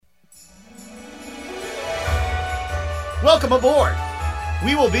Welcome aboard!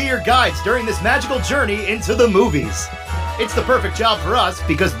 We will be your guides during this magical journey into the movies. It's the perfect job for us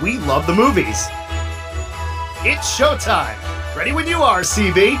because we love the movies. It's showtime! Ready when you are,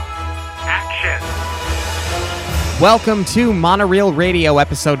 CB! Action! Welcome to Monorail Radio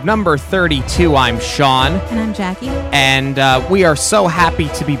episode number 32. I'm Sean. And I'm Jackie. And we are so happy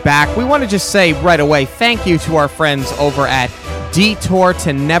to be back. We want to just say right away, thank you to our friends over at Detour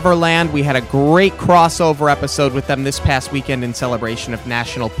to Neverland. We had a great crossover episode with them this past weekend in celebration of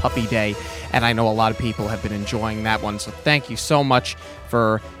National Puppy Day. And I know a lot of people have been enjoying that one. So thank you so much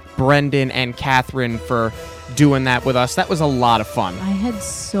for Brendan and Catherine for doing that with us. That was a lot of fun. I had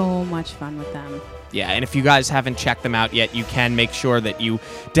so much fun with them. Yeah, and if you guys haven't checked them out yet, you can make sure that you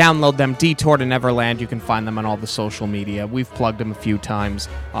download them. Detour to Neverland. You can find them on all the social media. We've plugged them a few times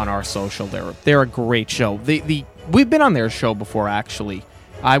on our social. They're a great show. We've been on their show before, actually.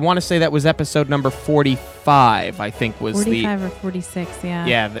 I want to say that was episode number 45, I think was 45 or 46, yeah.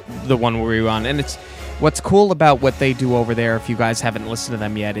 Yeah, the one where we were on. And it's what's cool about what they do over there, if you guys haven't listened to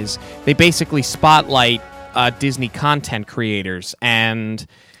them yet, is they basically spotlight Disney content creators and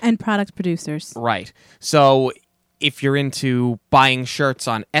product producers. Right. So if you're into buying shirts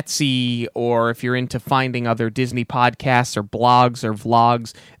on Etsy or if you're into finding other Disney podcasts or blogs or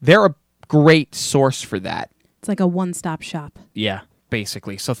vlogs, they're a great source for that. It's like a one-stop shop. Yeah,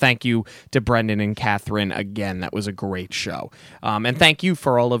 basically. So thank you to Brendan and Catherine again. That was a great show. And thank you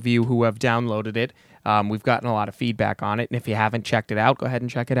for all of you who have downloaded it. We've gotten a lot of feedback on it, and if you haven't checked it out, go ahead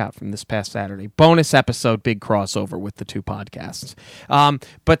and check it out from this past Saturday. Bonus episode, big crossover with the two podcasts.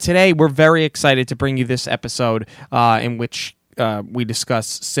 But today, we're very excited to bring you this episode in which we discuss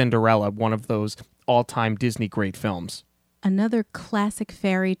Cinderella, one of those all-time Disney great films. Another classic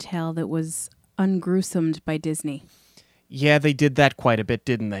fairy tale that was ungruesomed by Disney. Yeah, they did that quite a bit,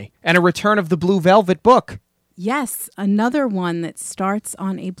 didn't they? And a return of the Blue Velvet book. Yes, another one that starts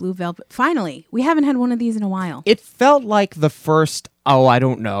on a blue velvet. Finally, we haven't had one of these in a while. It felt like the first,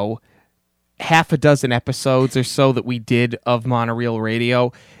 half a dozen episodes or so that we did of Monorail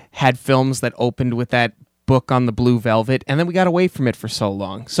Radio had films that opened with that book on the blue velvet, and then we got away from it for so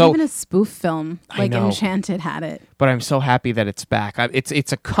long. So even a spoof film like Enchanted had it. But I'm so happy that it's back.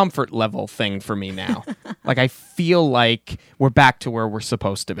 It's a comfort level thing for me now. Like I feel like we're back to where we're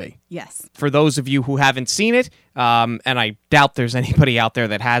supposed to be. Yes. For those of you who haven't seen it, and I doubt there's anybody out there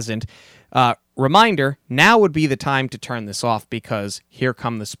that hasn't, reminder, now would be the time to turn this off because here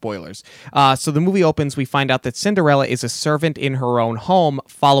come the spoilers. So the movie opens, we find out that Cinderella is a servant in her own home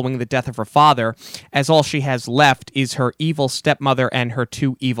following the death of her father, as all she has left is her evil stepmother and her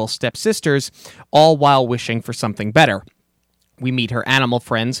two evil stepsisters, all while wishing for something better. We meet her animal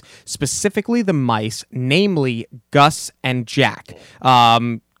friends, specifically the mice, namely Gus and Jack.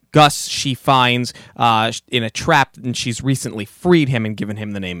 Gus she finds in a trap, and she's recently freed him and given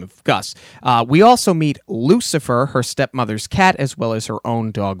him the name of Gus. We also meet Lucifer, her stepmother's cat, as well as her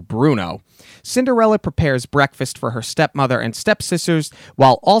own dog, Bruno. Cinderella prepares breakfast for her stepmother and stepsisters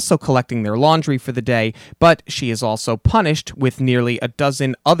while also collecting their laundry for the day, but she is also punished with nearly a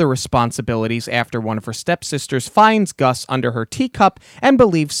dozen other responsibilities after one of her stepsisters finds Gus under her teacup and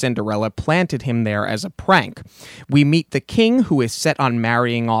believes Cinderella planted him there as a prank. We meet the king, who is set on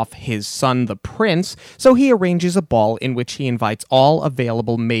marrying off his son, the prince, so he arranges a ball in which he invites all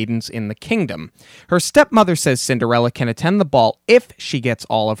available maidens in the kingdom. Her stepmother says Cinderella can attend the ball if she gets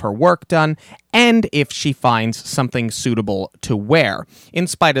all of her work done and if she finds something suitable to wear, in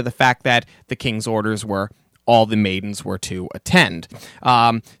spite of the fact that the king's orders were all the maidens were to attend.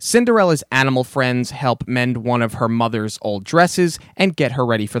 Cinderella's animal friends help mend one of her mother's old dresses and get her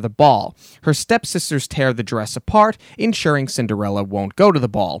ready for the ball. Her stepsisters tear the dress apart, ensuring Cinderella won't go to the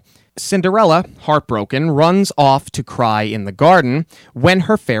ball. Cinderella, heartbroken, runs off to cry in the garden when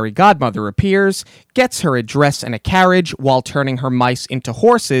her fairy godmother appears, gets her a dress and a carriage while turning her mice into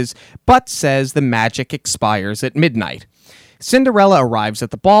horses, but says the magic expires at midnight. Cinderella arrives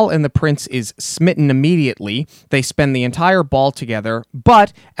at the ball and the prince is smitten immediately. They spend the entire ball together,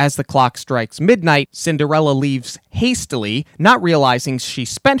 but as the clock strikes midnight, Cinderella leaves hastily, not realizing she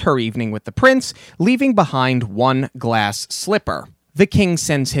spent her evening with the prince, leaving behind one glass slipper. The king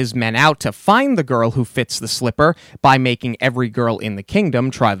sends his men out to find the girl who fits the slipper by making every girl in the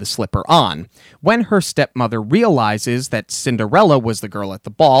kingdom try the slipper on. When her stepmother realizes that Cinderella was the girl at the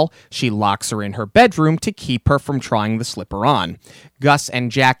ball, she locks her in her bedroom to keep her from trying the slipper on. Gus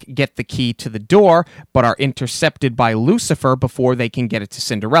and Jack get the key to the door, but are intercepted by Lucifer before they can get it to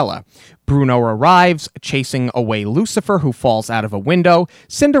Cinderella. Bruno arrives, chasing away Lucifer, who falls out of a window.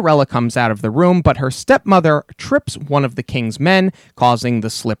 Cinderella comes out of the room, but her stepmother trips one of the king's men, causing the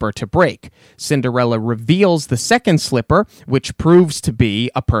slipper to break. Cinderella reveals the second slipper, which proves to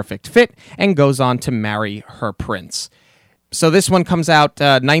be a perfect fit, and goes on to marry her prince. So this one comes out,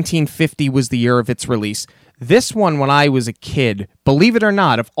 1950 was the year of its release. This one, when I was a kid, believe it or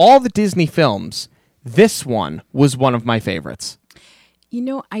not, of all the Disney films, this one was one of my favorites. You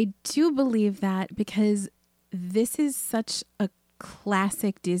know, I do believe that because this is such a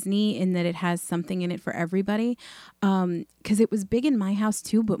classic Disney in that it has something in it for everybody. Because it was big in my house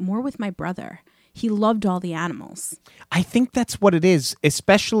too, but more with my brother. He loved all the animals. I think that's what it is,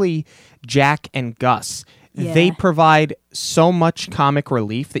 especially Jack and Gus. Yeah. They provide so much comic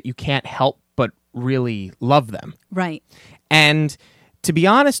relief that you can't help but really love them. Right. And to be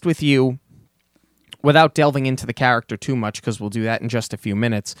honest with you, without delving into the character too much, because we'll do that in just a few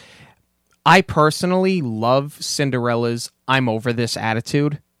minutes, I personally love Cinderella's I'm over this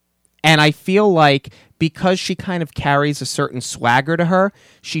attitude. And I feel like because she kind of carries a certain swagger to her,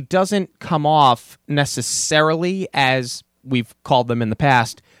 she doesn't come off necessarily as we've called them in the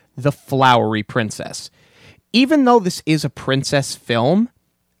past, the flowery princess. Even though this is a princess film,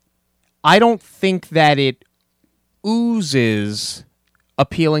 I don't think that it oozes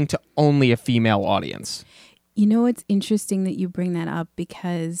appealing to only a female audience. You know, it's interesting that you bring that up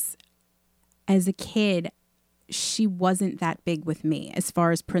because as a kid, she wasn't that big with me as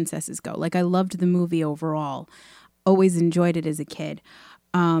far as princesses go. Like, I loved the movie overall, always enjoyed it as a kid.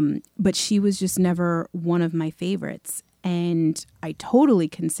 But she was just never one of my favorites. And I totally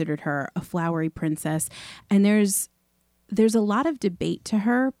considered her a flowery princess. And there's a lot of debate to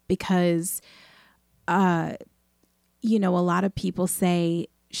her because, you know, a lot of people say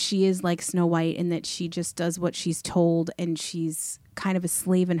she is like Snow White in that she just does what she's told and she's kind of a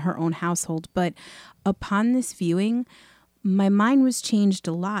slave in her own household. But upon this viewing, my mind was changed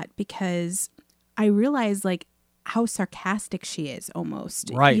a lot because I realized like how sarcastic she is almost,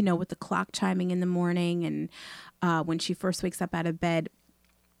 right? You know, with the clock chiming in the morning and when she first wakes up out of bed,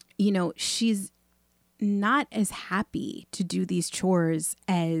 you know, she's not as happy to do these chores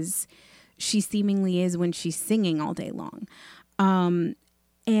as she seemingly is when she's singing all day long.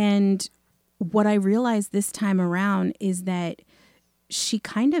 And what I realized this time around is that she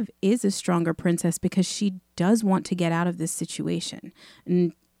kind of is a stronger princess because she does want to get out of this situation.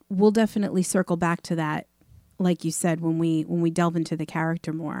 And we'll definitely circle back to that, like you said, when we delve into the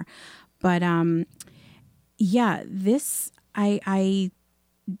character more. But yeah, this I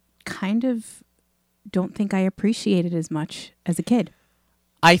kind of don't think I appreciated as much as a kid.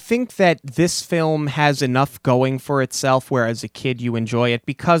 I think that this film has enough going for itself where as a kid you enjoy it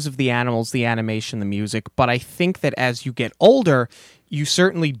because of the animals, the animation, the music. But I think that as you get older, you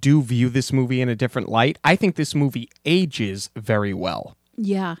certainly do view this movie in a different light. I think this movie ages very well.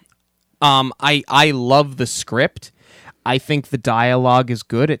 Yeah. I love the script. I think the dialogue is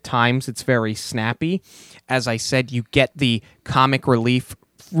good. At times it's very snappy. As I said, you get the comic relief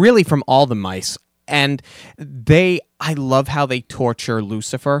really from all the mice. And I love how they torture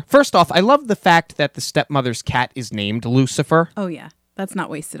Lucifer. First off, I love the fact that the stepmother's cat is named Lucifer. Oh, yeah. That's not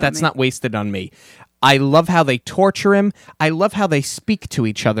wasted on me. That's not wasted on me. I love how they torture him. I love how they speak to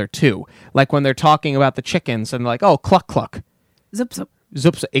each other, too. Like when they're talking about the chickens and like, oh, cluck, cluck. Zup, zup.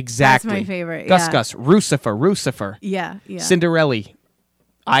 Zup, exactly. That's my favorite, Gus, yeah. Gus. Rucifer. Yeah, yeah. Cinderella.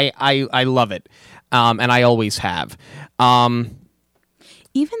 I love it. And I always have.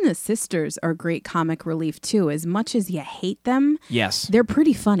 Even the sisters are great comic relief, too. As much as you hate them, yes, they're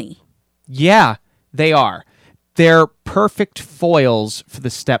pretty funny. Yeah, they are. They're perfect foils for the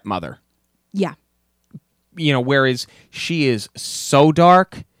stepmother. Yeah. You know, whereas she is so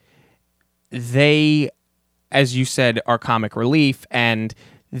dark, they, as you said, are comic relief, and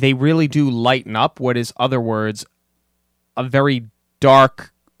they really do lighten up what is, other words, a very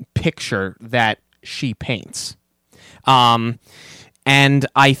dark picture that she paints. And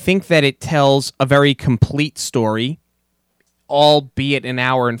I think that it tells a very complete story, albeit an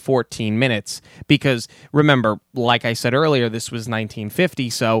hour and 14 minutes. Because remember, like I said earlier, this was 1950.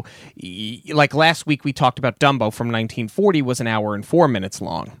 So like last week we talked about Dumbo from 1940 was an hour and 4 minutes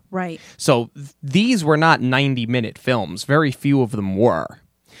long. Right. So these were not 90-minute films. Very few of them were.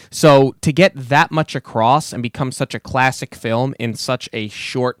 So to get that much across and become such a classic film in such a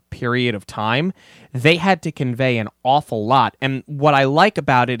short period of time, they had to convey an awful lot. And what I like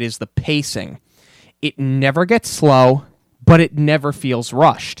about it is the pacing. It never gets slow, but it never feels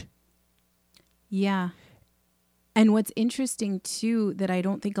rushed. Yeah. And what's interesting, too, that I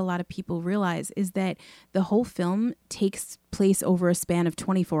don't think a lot of people realize is that the whole film takes place over a span of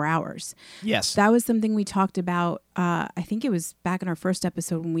 24 hours. Yes. That was something we talked about, I think it was back in our first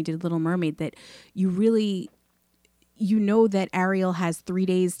episode when we did Little Mermaid, that you know that Ariel has 3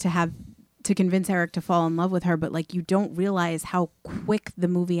 days to convince Eric to fall in love with her, but like you don't realize how quick the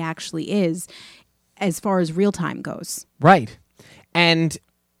movie actually is as far as real time goes. Right. And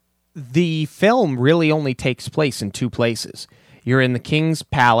the film really only takes place in two places. You're in the king's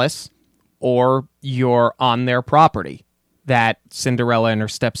palace or you're on their property that Cinderella and her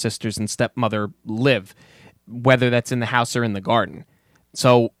stepsisters and stepmother live, whether that's in the house or in the garden.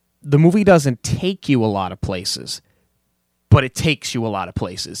 So the movie doesn't take you a lot of places, but it takes you a lot of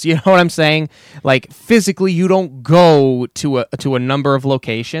places. You know what I'm saying? Like physically you don't go to a number of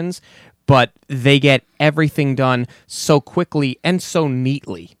locations, but they get everything done so quickly and so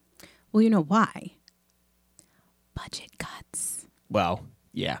neatly. Well, you know why? Budget cuts. Well,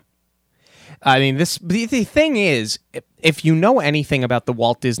 yeah. I mean, the thing is, if you know anything about the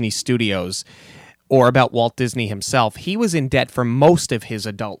Walt Disney Studios or about Walt Disney himself, he was in debt for most of his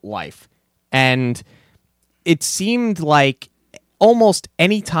adult life. And it seemed like almost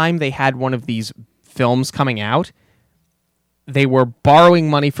any time they had one of these films coming out, they were borrowing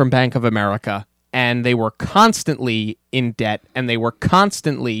money from Bank of America, and they were constantly in debt, and they were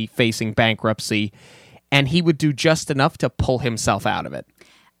constantly facing bankruptcy, and he would do just enough to pull himself out of it.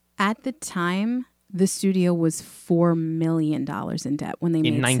 At the time, the studio was $4 million in debt when they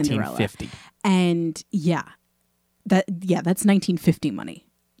made in 1950. Cinderella. And that's 1950 money.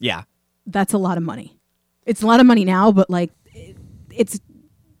 Yeah. That's a lot of money. It's a lot of money now, but like it's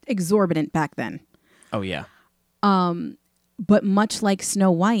exorbitant back then. Oh, yeah. But much like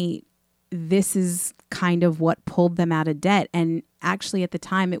Snow White, this is kind of what pulled them out of debt. And actually at the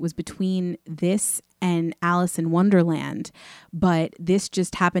time it was between this and Alice in Wonderland, but this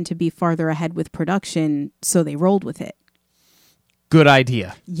just happened to be farther ahead with production, so they rolled with it. Good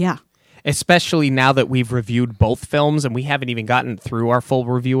idea. Yeah. Especially now that we've reviewed both films, and we haven't even gotten through our full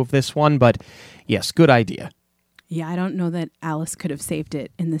review of this one, but yes, good idea. Yeah, I don't know that Alice could have saved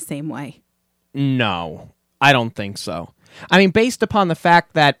it in the same way. No, I don't think so. I mean, based upon the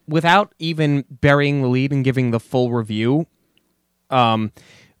fact that without even burying the lead and giving the full review,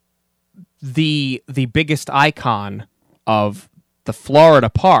 the biggest icon of the Florida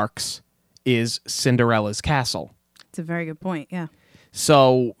parks is Cinderella's castle. It's a very good point, yeah.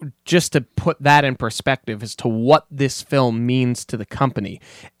 So just to put that in perspective as to what this film means to the company,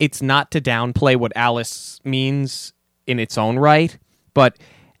 it's not to downplay what Alice means in its own right, but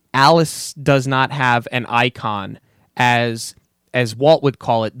Alice does not have an icon as Walt would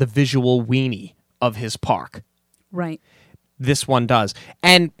call it, the visual weenie of his park. Right. This one does.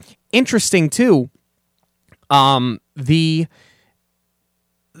 And interesting too, the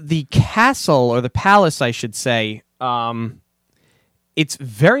castle, or the palace I should say, it's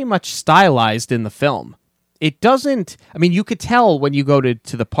very much stylized in the film. It doesn't, I mean, you could tell when you go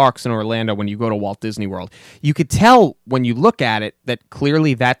to the parks in Orlando, when you go to Walt Disney World, you could tell when you look at it that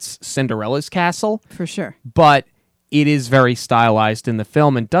clearly that's Cinderella's castle. For sure. But it is very stylized in the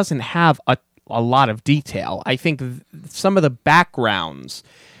film and doesn't have a lot of detail. I think some of the backgrounds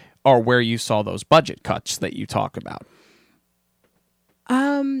are where you saw those budget cuts that you talk about.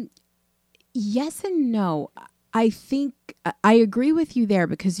 Yes and no. I think I agree with you there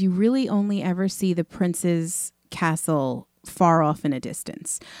because you really only ever see the prince's castle far off in a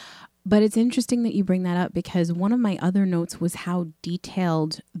distance. But it's interesting that you bring that up because one of my other notes was how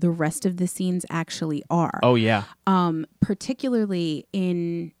detailed the rest of the scenes actually are. Oh, yeah. Particularly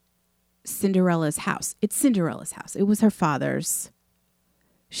in Cinderella's house. It's Cinderella's house. It was her father's.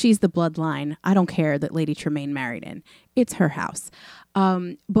 She's the bloodline. I don't care that Lady Tremaine married in. It's her house.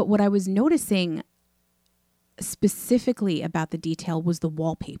 But what I was noticing specifically about the detail was the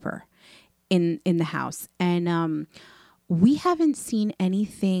wallpaper in the house. And we haven't seen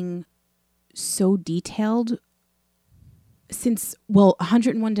anything so detailed since,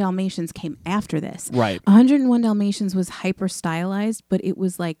 101 Dalmatians came after this. Right. 101 Dalmatians was hyper stylized, but it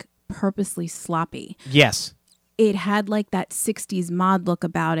was like purposely sloppy. Yes. It had like that 60s mod look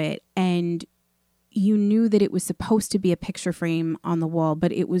about it, and you knew that it was supposed to be a picture frame on the wall,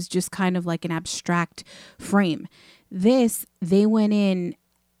 but it was just kind of like an abstract frame. This, they went in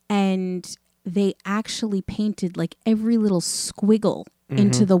and they actually painted like every little squiggle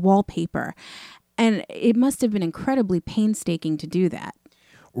into the wallpaper. And it must have been incredibly painstaking to do that.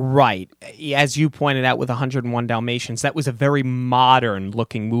 Right. As you pointed out with 101 Dalmatians, that was a very modern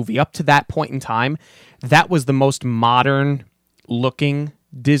looking movie. Up to that point in time, that was the most modern looking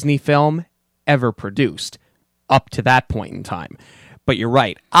Disney film ever produced. up to that point in time. But you're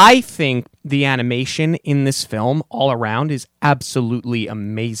right. I think the animation in this film all around is absolutely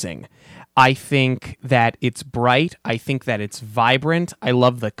amazing. I think that it's bright. I think that it's vibrant. I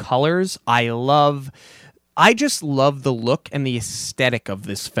love the colors. I just love the look and the aesthetic of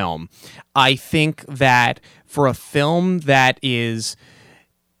this film. I think that for a film that is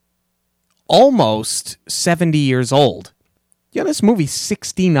almost 70 years old, this movie's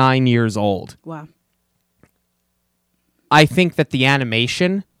 69 years old. Wow. I think that the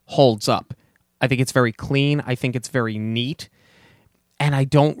animation holds up. I think it's very clean. I think it's very neat. And I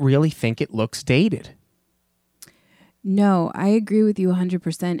don't really think it looks dated. No, I agree with you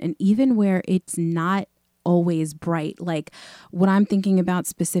 100%. And even where it's not always bright, like what I'm thinking about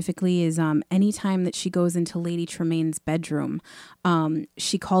specifically is anytime that she goes into Lady Tremaine's bedroom,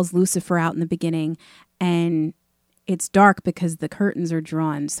 she calls Lucifer out in the beginning, and it's dark because the curtains are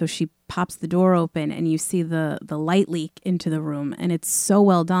drawn. So she pops the door open and you see the light leak into the room, and it's so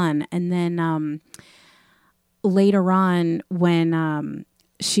well done. And then later on, when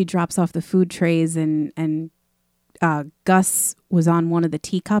she drops off the food trays and Gus was on one of the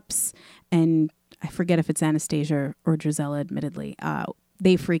teacups, and I forget if it's Anastasia or Drizella, admittedly,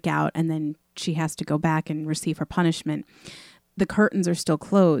 they freak out, and then she has to go back and receive her punishment. The curtains are still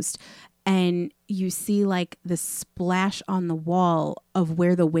closed, and you see like the splash on the wall of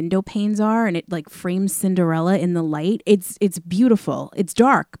where the window panes are, and it like frames Cinderella in the light. It's beautiful. It's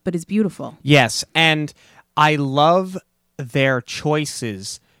dark, but it's beautiful. Yes, and I love their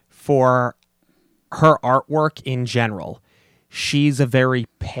choices for her artwork in general. She's a very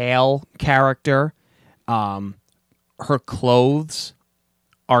pale character. Her clothes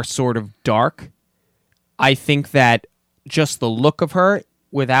are sort of dark. I think that just the look of her,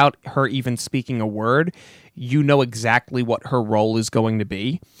 without her even speaking a word, you know exactly what her role is going to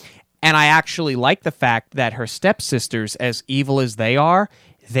be. And I actually like the fact that her stepsisters, as evil as they are,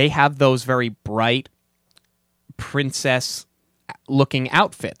 they have those very bright princess-looking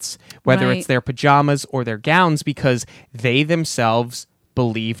outfits, whether Right. it's their pajamas or their gowns, because they themselves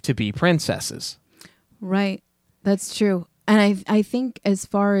believe to be princesses. Right. That's true. And I think as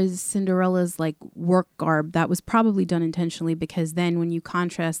far as Cinderella's like work garb, that was probably done intentionally, because then when you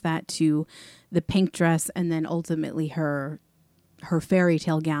contrast that to the pink dress and then ultimately her fairy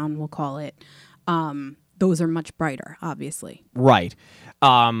tale gown, we'll call it, those are much brighter, obviously. Right.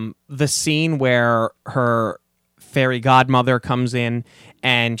 The scene where her fairy godmother comes in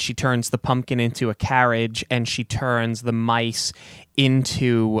and she turns the pumpkin into a carriage, and she turns the mice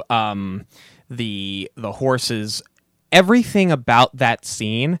into the horses. Everything about that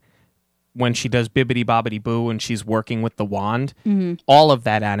scene, when she does Bibbidi Bobbidi Boo and she's working with the wand, all of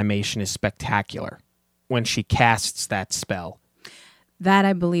that animation is spectacular when she casts that spell. That,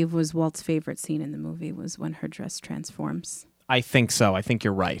 I believe, was Walt's favorite scene in the movie, was when her dress transforms. I think so. I think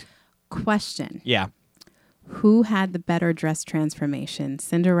you're right. Question. Yeah. Who had the better dress transformation,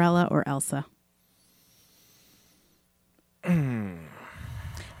 Cinderella or Elsa?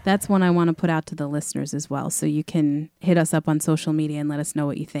 That's one I want to put out to the listeners as well, so you can hit us up on social media and let us know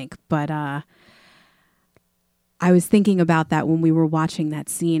what you think. But I was thinking about that when we were watching that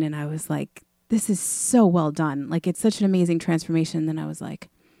scene, and I was like, this is so well done. Like, it's such an amazing transformation. And then I was like,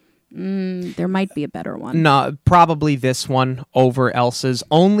 there might be a better one. No, probably this one over Elsa's,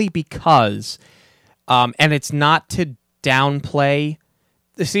 only because, and it's not to downplay.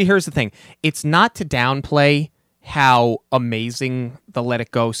 See, here's the thing. It's not to downplay how amazing the Let It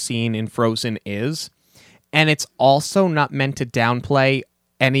Go scene in Frozen is. And it's also not meant to downplay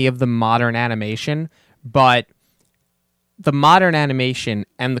any of the modern animation, but the modern animation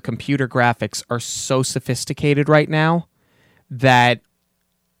and the computer graphics are so sophisticated right now that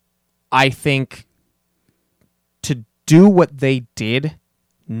I think to do what they did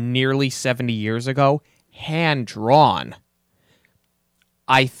nearly 70 years ago, hand-drawn,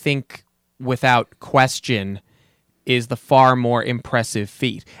 I think without question is the far more impressive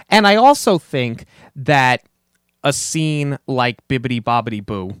feat. And I also think that a scene like Bibbidi Bobbidi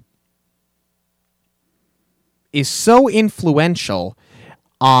Boo is so influential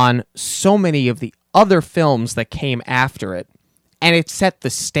on so many of the other films that came after it, and it set the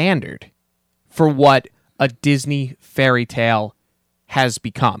standard for what a Disney fairy tale has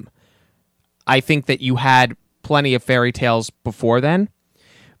become. I think that you had plenty of fairy tales before then,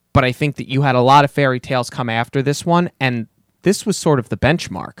 but I think that you had a lot of fairy tales come after this one, and this was sort of the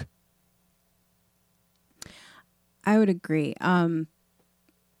benchmark. I would agree. I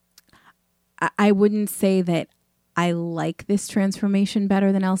wouldn't say that I like this transformation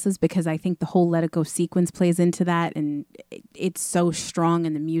better than Elsa's, because I think the whole Let It Go sequence plays into that, and it's so strong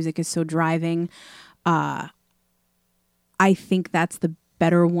and the music is so driving. I think that's the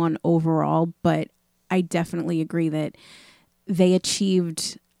better one overall, but I definitely agree that they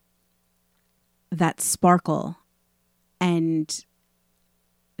achieved that sparkle and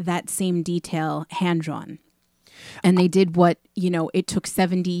that same detail hand-drawn. And they did what, it took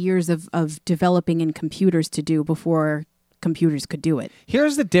 70 years of developing in computers to do before computers could do it.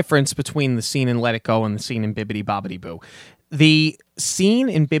 Here's the difference between the scene in Let It Go and the scene in Bibbidi Bobbidi Boo. The scene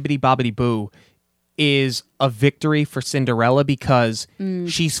in Bibbidi Bobbidi Boo is a victory for Cinderella because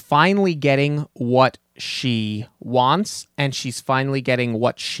she's finally getting what she wants and she's finally getting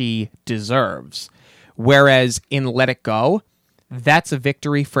what she deserves. Whereas in Let It Go, that's a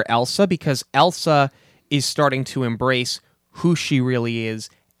victory for Elsa because Elsa is starting to embrace who she really is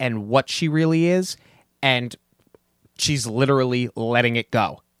and what she really is, and she's literally letting it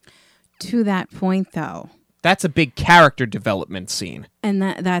go. To that point, though. That's a big character development scene. And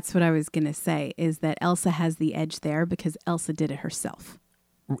that's what I was going to say, is that Elsa has the edge there because Elsa did it herself.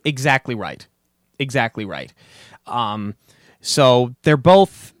 Exactly right. Exactly right. So they're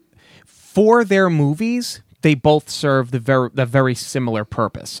both, for their movies, they both serve the very similar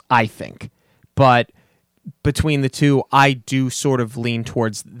purpose, I think. But between the two, I do sort of lean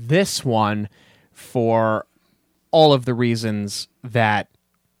towards this one for all of the reasons that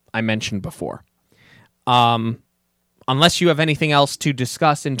I mentioned before. Unless you have anything else to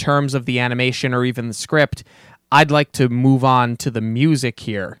discuss in terms of the animation or even the script, I'd like to move on to the music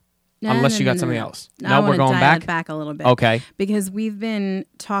here. Unless you got something else. No, we're going back? Back a little bit. Okay. Because we've been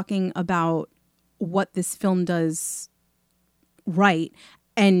talking about what this film does right,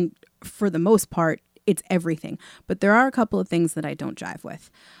 and for the most part, it's everything. But there are a couple of things that I don't jive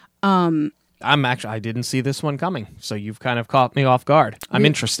with. I didn't see this one coming, so you've kind of caught me off guard. I'm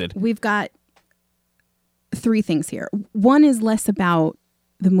interested. We've got 3 things here. One is less about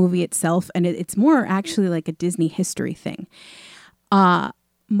the movie itself, and it's more actually like a Disney history thing.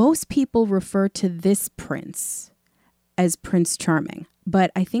 Most people refer to this prince as Prince Charming,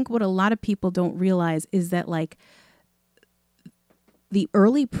 but I think what a lot of people don't realize is that like the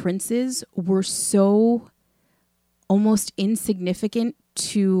early princes were so almost insignificant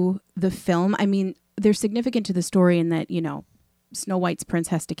to the film. I mean, they're significant to the story in that, Snow White's prince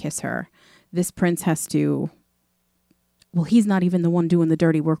has to kiss her. This prince has to, well, he's not even the one doing the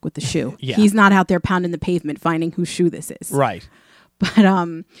dirty work with the shoe. Yeah. He's not out there pounding the pavement finding whose shoe this is. Right.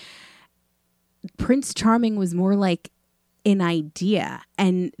 But Prince Charming was more like an idea.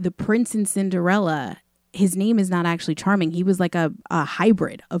 And the prince in Cinderella, his name is not actually Charming. He was like a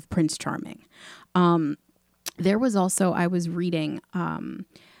hybrid of Prince Charming. There was also, I was reading,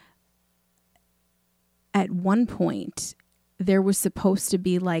 at one point, there was supposed to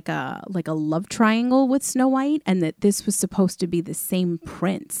be like a love triangle with Snow White, and that this was supposed to be the same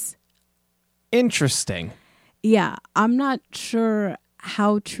prince. Interesting. Yeah, I'm not sure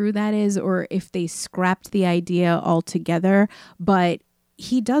how true that is or if they scrapped the idea altogether, but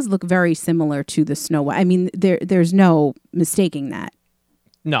he does look very similar to the Snow White. I mean, there's no mistaking that.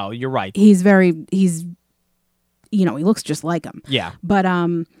 No, you're right. He looks just like him. Yeah. But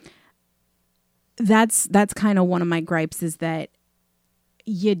that's kind of one of my gripes is that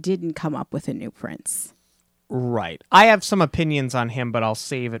you didn't come up with a new prince. Right. I have some opinions on him, but I'll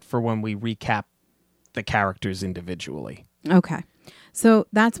save it for when we recap the characters individually. Okay. So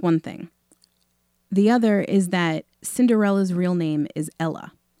that's one thing. The other is that Cinderella's real name is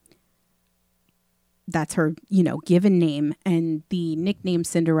Ella. That's her, given name. And the nickname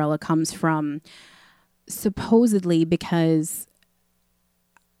Cinderella comes from supposedly because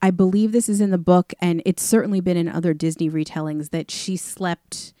I believe this is in the book, and it's certainly been in other Disney retellings, that she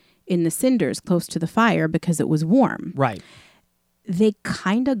slept in the cinders close to the fire because it was warm. Right. They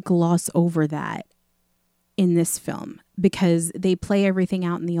kind of gloss over that in this film because they play everything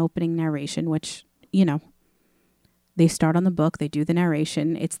out in the opening narration, which, they start on the book, they do the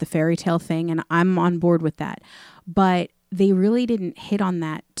narration, it's the fairy tale thing, and I'm on board with that. But they really didn't hit on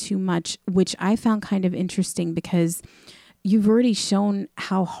that too much, which I found kind of interesting because you've already shown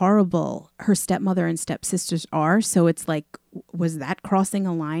how horrible her stepmother and stepsisters are. So it's like, was that crossing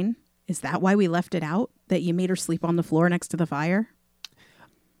a line? Is that why we left it out? That you made her sleep on the floor next to the fire?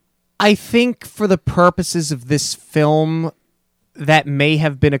 I think for the purposes of this film, that may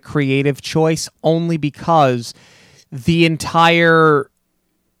have been a creative choice only because the entire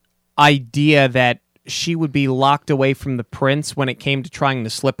idea that she would be locked away from the prince when it came to trying to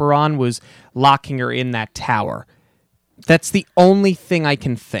slip her on was locking her in that tower. That's the only thing I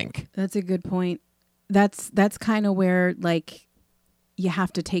can think. That's a good point. That's kind of where like you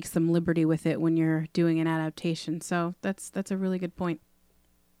have to take some liberty with it when you're doing an adaptation. So that's a really good point.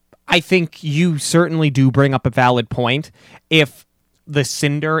 I think you certainly do bring up a valid point. If the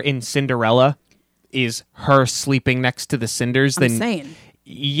cinder in Cinderella is her sleeping next to the cinders, I'm then saying.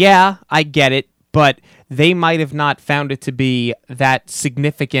 yeah, I get it. But they might have not found it to be that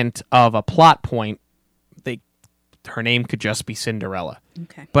significant of a plot point. Her name could just be Cinderella.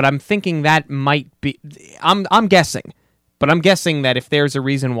 Okay. But I'm thinking that might be. I'm guessing, but I'm guessing that if there's a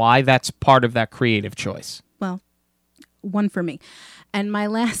reason why, that's part of that creative choice. Well, one for me. And my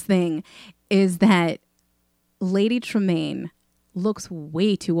last thing is that Lady Tremaine looks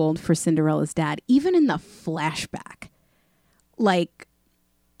way too old for Cinderella's dad, even in the flashback. Like,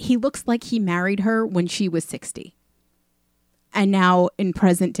 he looks like he married her when she was 60. And now in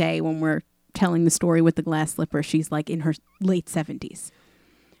present day, when we're telling the story with the glass slipper, she's like in her late 70s.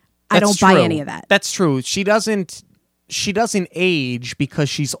 I don't buy any of that. That's true. She doesn't age because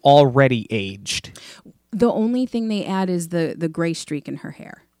she's already aged. The only thing they add is the gray streak in her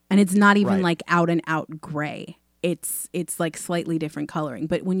hair. And it's not even Right. like out and out gray. It's like slightly different coloring.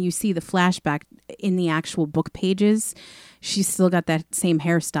 But when you see the flashback in the actual book pages, she's still got that same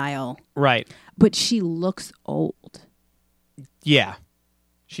hairstyle. Right. But she looks old. Yeah,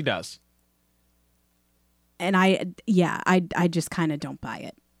 she does. And I just kind of don't buy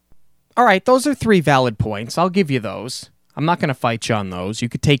it. All right, those are 3 valid points. I'll give you those. I'm not going to fight you on those. You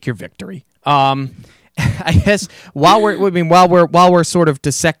could take your victory. I guess while we're sort of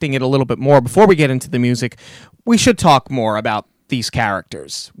dissecting it a little bit more, before we get into the music, we should talk more about these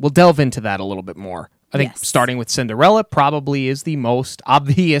characters. We'll delve into that a little bit more. I think Yes. starting with Cinderella probably is the most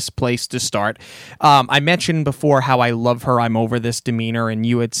obvious place to start. I mentioned before how I love her I'm over this demeanor, and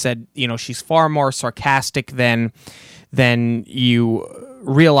you had said, she's far more sarcastic than you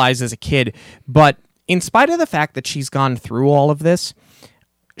realize as a kid. But in spite of the fact that she's gone through all of this,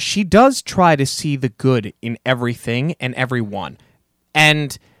 she does try to see the good in everything and everyone.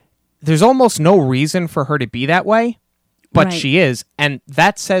 And there's almost no reason for her to be that way, but Right. she is. And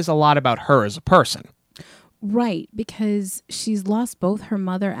that says a lot about her as a person. Right, because she's lost both her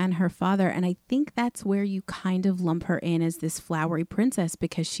mother and her father. And I think that's where you kind of lump her in as this flowery princess,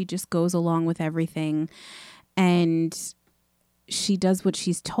 because she just goes along with everything and she does what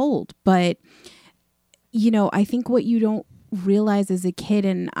she's told. But, I think what you don't realize as a kid,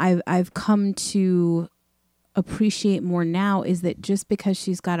 and I've come to appreciate more now, is that just because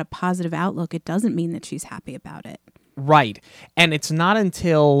she's got a positive outlook, it doesn't mean that she's happy about it. Right. And it's not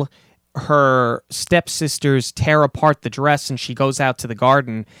until her stepsisters tear apart the dress and she goes out to the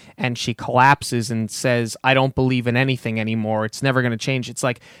garden and she collapses and says, I don't believe in anything anymore. It's never going to change. It's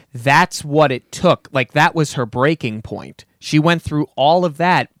like, that's what it took. Like, that was her breaking point. She went through all of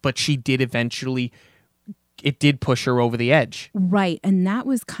that, but she did eventually, it did push her over the edge. Right. And that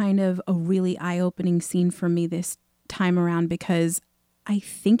was kind of a really eye-opening scene for me this time around, because I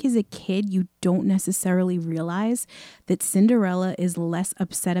think as a kid, you don't necessarily realize that Cinderella is less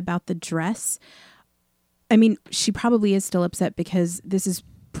upset about the dress. I mean, she probably is still upset because this is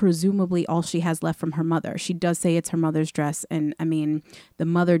presumably all she has left from her mother. She does say it's her mother's dress. And I mean, the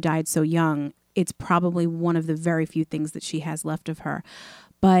mother died so young. It's probably one of the very few things that she has left of her.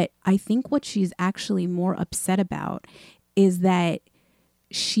 But I think what she's actually more upset about is that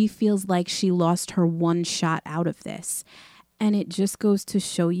she feels like she lost her one shot out of this. And it just goes to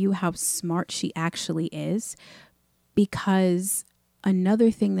show you how smart she actually is, because another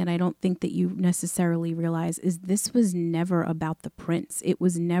thing that I don't think that you necessarily realize is this was never about the prince. It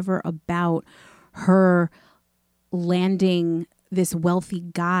was never about her landing this wealthy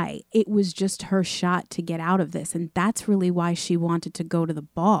guy. It was just her shot to get out of this. And that's really why she wanted to go to the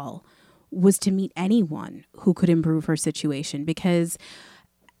ball, was to meet anyone who could improve her situation, because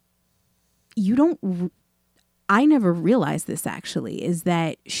I never realized this actually, is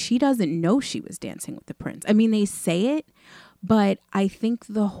that she doesn't know she was dancing with the prince. I mean, they say it, but I think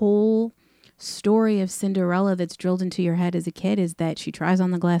the whole story of Cinderella that's drilled into your head as a kid is that she tries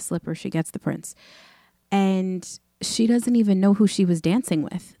on the glass slipper, she gets the prince. And she doesn't even know who she was dancing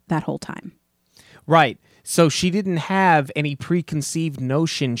with that whole time. Right. So she didn't have any preconceived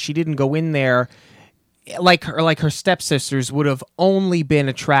notion. She didn't go in there like her stepsisters would have only been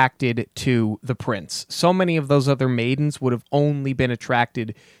attracted to the prince. So many of those other maidens would have only been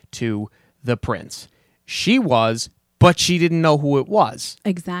attracted to the prince. She was, but she didn't know who it was.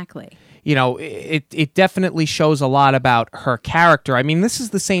 Exactly. It definitely shows a lot about her character. I mean, this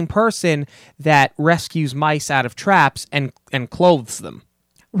is the same person that rescues mice out of traps and clothes them.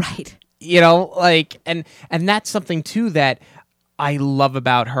 Right. And that's something too that I love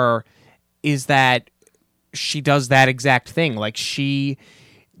about her, is that she does that exact thing. Like, a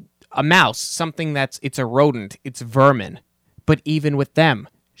mouse, something it's a rodent, it's vermin. But even with them,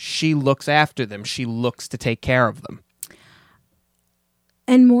 she looks after them. She looks to take care of them.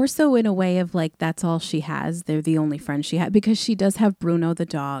 And more so in a way of like, that's all she has. They're the only friends she had, because she does have Bruno the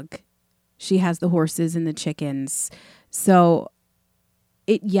dog. She has the horses and the chickens. So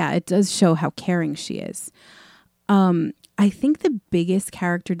it does show how caring she is. I think the biggest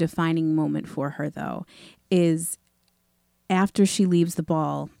character defining moment for her, though, is after she leaves the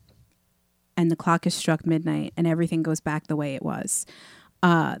ball and the clock has struck midnight and everything goes back the way it was.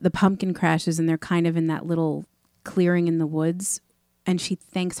 The pumpkin crashes and they're kind of in that little clearing in the woods, and she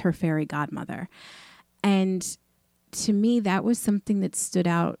thanks her fairy godmother. And to me, that was something that stood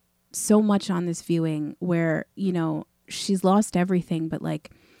out so much on this viewing, where, you know, she's lost everything, but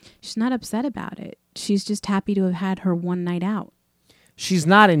like, she's not upset about it. She's just happy to have had her one night out. She's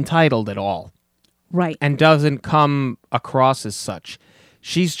not entitled at all. Right. And doesn't come across as such.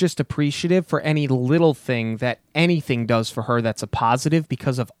 She's just appreciative for any little thing that anything does for her that's a positive,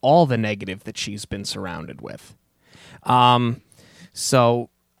 because of all the negative that she's been surrounded with. So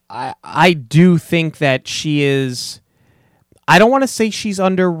I do think that she is, I don't want to say she's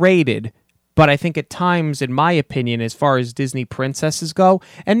underrated, but I think at times, in my opinion, as far as Disney princesses go,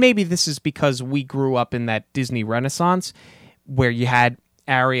 and maybe this is because we grew up in that Disney Renaissance where you had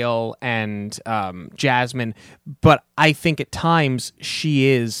Ariel and Jasmine, but I think at times she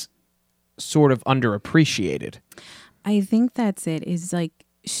is sort of underappreciated. I think that's it, is like,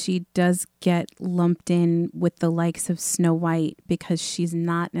 she does get lumped in with the likes of Snow White because she's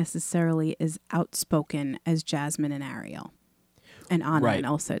not necessarily as outspoken as Jasmine and Ariel and Anna and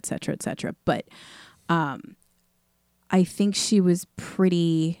Elsa, et cetera, et cetera. But I think she was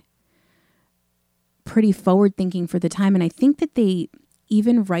pretty forward thinking for the time. And I think that they,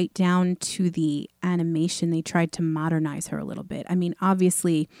 even right down to the animation, they tried to modernize her a little bit. I mean,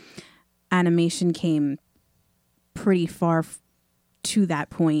 obviously, animation came pretty far to that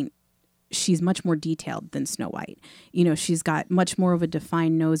point. She's much more detailed than Snow White. You know, she's got much more of a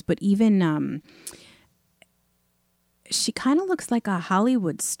defined nose, but even she kind of looks like a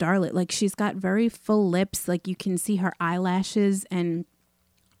Hollywood starlet. Like, she's got very full lips. Like, you can see her eyelashes, and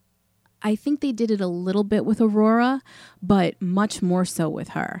I think they did it a little bit with Aurora, but much more so with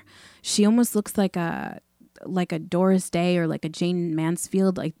her. She almost looks like a Doris Day or like a Jane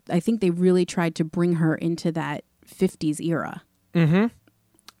Mansfield. I think they really tried to bring her into that 50s era. Mm-hmm.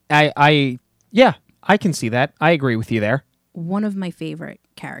 I can see that. I agree with you there. One of my favorite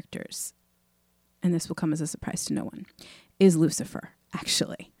characters, and this will come as a surprise to no one, is Lucifer,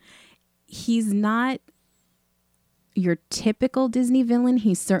 actually. He's not your typical Disney villain.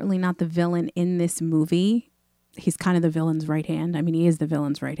 He's certainly not the villain in this movie. He's kind of the villain's right hand. I mean, he is the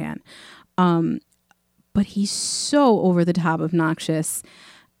villain's right hand. But he's so over the top obnoxious.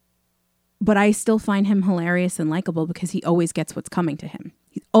 But I still find him hilarious and likable because he always gets what's coming to him.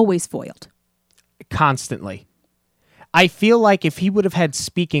 He's always foiled. Constantly. I feel like if he would have had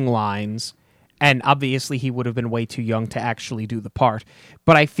speaking lines, and obviously he would have been way too young to actually do the part,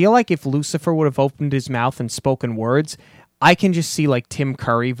 but I feel like if Lucifer would have opened his mouth and spoken words, I can just see like Tim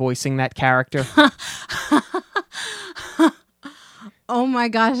Curry voicing that character. Oh my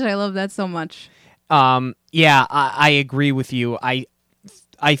gosh, I love that so much. I agree with you.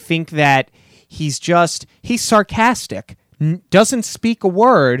 I think that he's sarcastic, doesn't speak a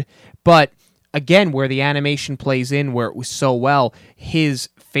word, but again, where the animation plays in, where it was so well, his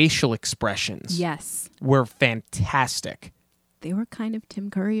facial expressions were fantastic. They were kind of Tim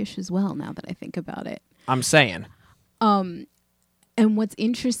Curry-ish as well, now that I think about it. I'm saying. And what's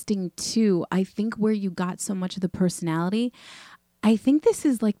interesting, too, I think where you got so much of the personality, I think this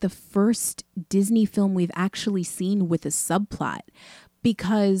is like the first Disney film we've actually seen with a subplot,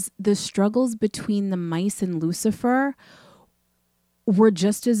 because the struggles between the mice and Lucifer were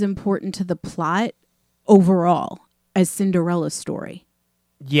just as important to the plot overall as Cinderella's story.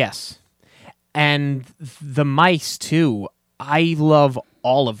 Yes. And the mice, too. I love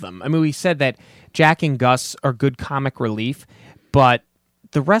all of them. I mean, we said that Jack and Gus are good comic relief, but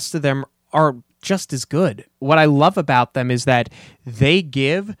the rest of them are just as good. What I love about them is that they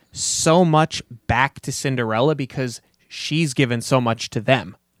give so much back to Cinderella because she's given so much to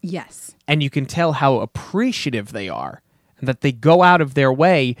them. Yes. And you can tell how appreciative they are, and that they go out of their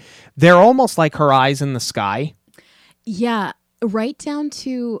way. They're almost like her eyes in the sky. Yeah, right down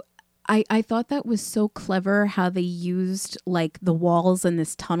to, I thought that was so clever how they used like the walls and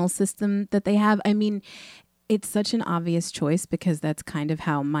this tunnel system that they have. I mean, it's such an obvious choice because that's kind of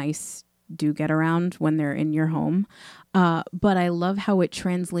how mice do get around when they're in your home. But I love how it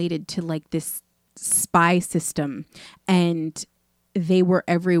translated to like this spy system, and they were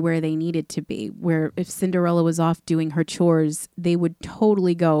everywhere they needed to be. Where if Cinderella was off doing her chores, they would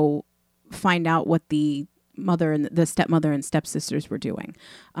totally go find out what the mother and the stepmother and stepsisters were doing.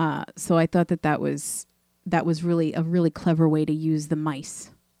 So I thought that was really a really clever way to use the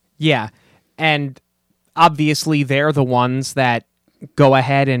mice. Yeah. And obviously they're the ones that go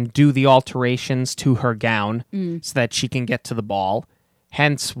ahead and do the alterations to her gown so that she can get to the ball.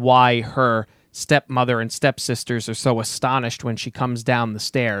 Hence why her stepmother and stepsisters are so astonished when she comes down the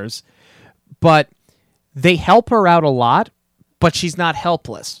stairs. But they help her out a lot, but she's not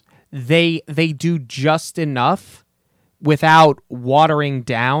helpless. They do just enough without watering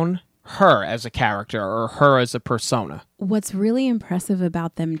down her as a character or her as a persona. What's really impressive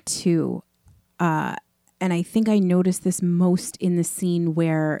about them too, and I think I noticed this most in the scene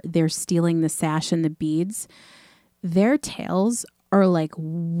where they're stealing the sash and the beads, their tails are like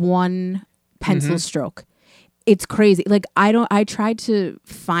one pencil stroke. It's crazy. Like I tried to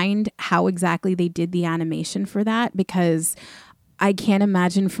find how exactly they did the animation for that, because I can't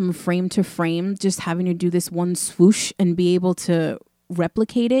imagine from frame to frame just having to do this one swoosh and be able to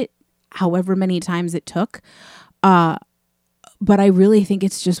replicate it however many times it took. But I really think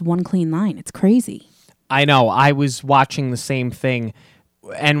it's just one clean line. It's crazy. I know. I was watching the same thing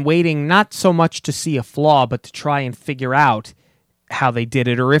and waiting not so much to see a flaw, but to try and figure out how they did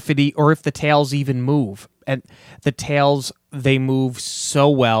it, or if the tails even move. And the tails, they move so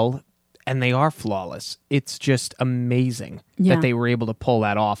well, and they are flawless. It's just amazing that they were able to pull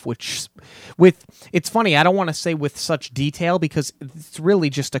that off, it's funny, I don't want to say with such detail because it's really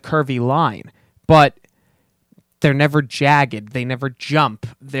just a curvy line, but they're never jagged, they never jump.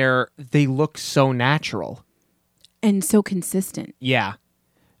 They look so natural. And so consistent. Yeah,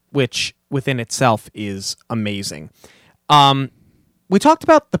 which within itself is amazing. We talked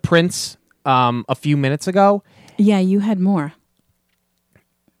about the prince a few minutes ago. Yeah, you had more.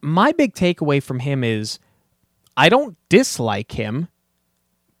 My big takeaway from him is I don't dislike him,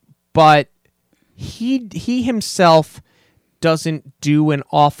 but he himself doesn't do an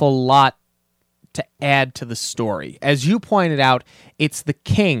awful lot to add to the story. As you pointed out, it's the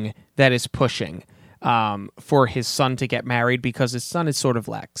king that is pushing for his son to get married, because his son is sort of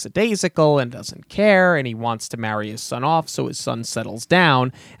lackadaisical and doesn't care, and he wants to marry his son off so his son settles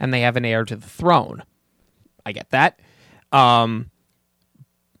down and they have an heir to the throne. I get that.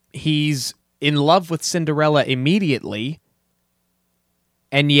 He's in love with Cinderella immediately,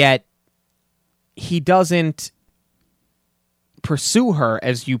 and yet he doesn't pursue her,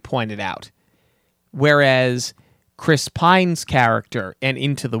 as you pointed out. Whereas Chris Pine's character in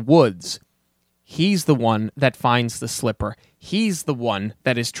Into the Woods, he's the one that finds the slipper. He's the one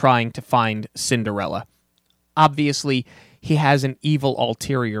that is trying to find Cinderella. Obviously, he has an evil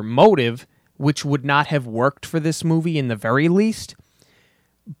ulterior motive, which would not have worked for this movie in the very least.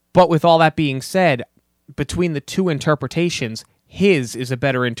 But with all that being said, between the two interpretations, his is a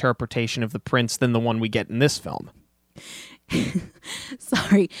better interpretation of the prince than the one we get in this film.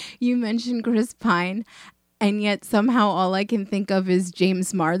 Sorry, you mentioned Chris Pine, and yet somehow all I can think of is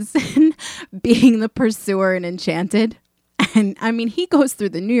James Marsden being the pursuer in Enchanted. And I mean, he goes through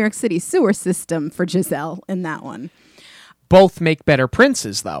the New York City sewer system for Giselle in that one. Both make better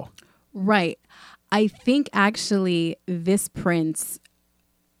princes, though. Right. I think actually this prince,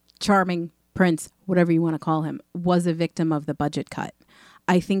 charming prince, whatever you want to call him, was a victim of the budget cut.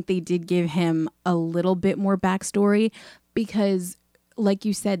 I think they did give him a little bit more backstory because, like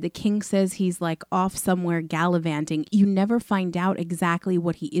you said, the king says he's like off somewhere gallivanting. You never find out exactly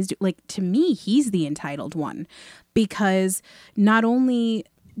what he is doing. Like, to me, he's the entitled one, because not only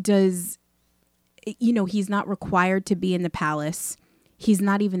does, he's not required to be in the palace. He's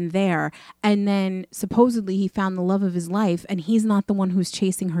not even there. And then supposedly he found the love of his life, and he's not the one who's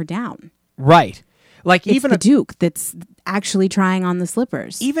chasing her down. Right. Like, it's even the Duke that's actually trying on the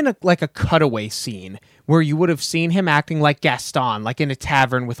slippers. Even a cutaway scene where you would have seen him acting like Gaston, like in a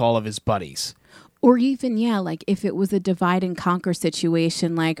tavern with all of his buddies. Or even, like if it was a divide and conquer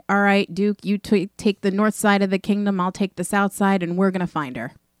situation, like, all right, Duke, you take the north side of the kingdom, I'll take the south side, and we're going to find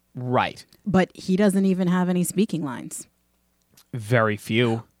her. Right. But he doesn't even have any speaking lines. Very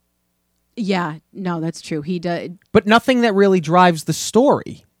few. Yeah, no, that's true. He does. But nothing that really drives the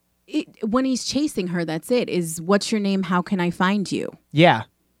story. When he's chasing her, that's it. Is what's your name? How can I find you? Yeah.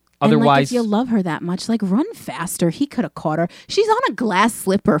 Otherwise, and if you love her that much, run faster. He could have caught her. She's on a glass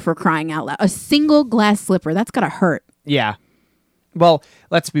slipper, for crying out loud. A single glass slipper. That's gotta hurt. Yeah. Well,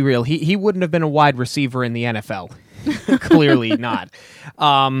 let's be real. He wouldn't have been a wide receiver in the NFL. Clearly not.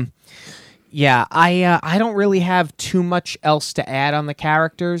 Yeah, I don't really have too much else to add on the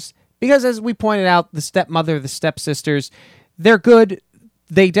characters because, as we pointed out, the stepmother, the stepsisters, they're good.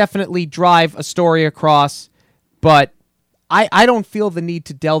 They definitely drive a story across, but I don't feel the need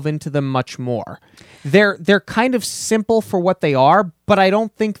to delve into them much more. They're kind of simple for what they are, but I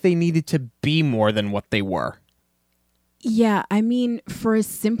don't think they needed to be more than what they were. Yeah, I mean, for a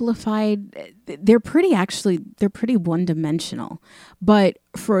simplified, they're pretty one-dimensional. But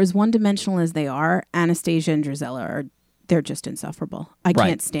for as one-dimensional as they are, Anastasia and Drizella they're just insufferable. I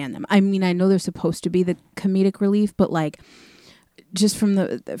can't stand them. I mean, I know they're supposed to be the comedic relief, but like, just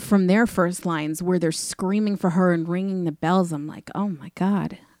from their first lines where they're screaming for her and ringing the bells, I'm like, oh my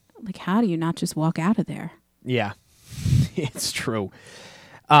God, like, how do you not just walk out of there? Yeah, it's true.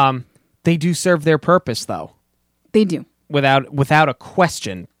 They do serve their purpose, though. They do. Without a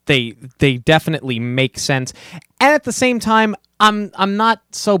question. They definitely make sense. And at the same time, I'm not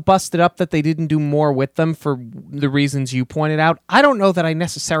so busted up that they didn't do more with them for the reasons you pointed out. I don't know that I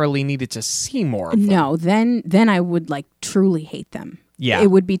necessarily needed to see more of them. No, then I would like truly hate them. Yeah. It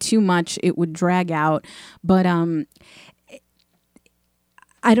would be too much. It would drag out. But I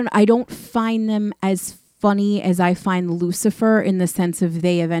don't find them as funny as I find Lucifer, in the sense of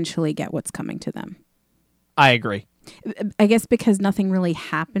they eventually get what's coming to them. I agree. I guess because nothing really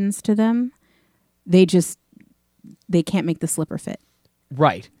happens to them, they can't make the slipper fit.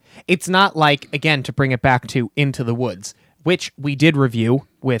 Right. It's not like, again, to bring it back to Into the Woods, which we did review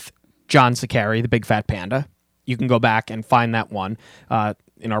with John Sakari, the Big Fat Panda. You can go back and find that one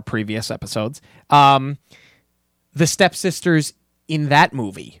in our previous episodes. The stepsisters in that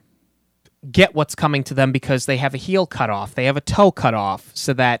movie get what's coming to them because they have a heel cut off. They have a toe cut off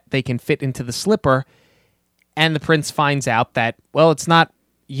so that they can fit into the slipper. And the prince finds out that, well, it's not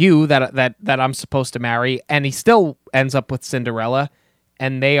you that I'm supposed to marry. And he still ends up with Cinderella.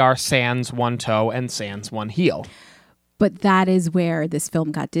 And they are sans one toe and sans one heel. But that is where this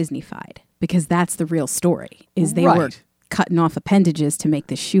film got Disney-fied. Because that's the real story, is they were cutting off appendages to make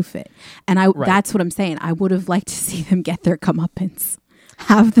the shoe fit. And that's what I'm saying. I would have liked to see them get their comeuppance.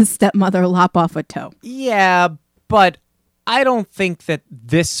 Have the stepmother lop off a toe. Yeah, but I don't think that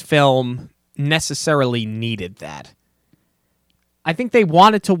this film necessarily needed that. I think they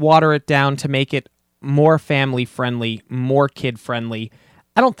wanted to water it down to make it more family friendly, more kid friendly.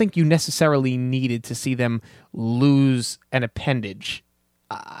 I don't think you necessarily needed to see them lose an appendage.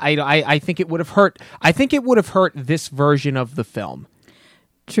 I think it would have hurt. I think it would have hurt this version of the film.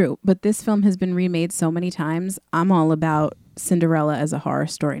 True, but this film has been remade so many times. I'm all about Cinderella as a horror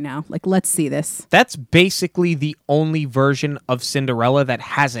story now. Like, let's see this. That's basically the only version of Cinderella that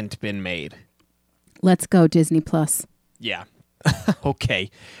hasn't been made. Let's go, Disney Plus. Yeah.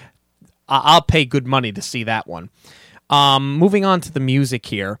 Okay. I'll pay good money to see that one. Moving on to the music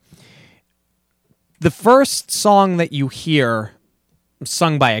here. The first song that you hear,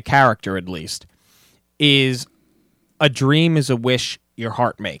 sung by a character at least, is "A Dream is a Wish Your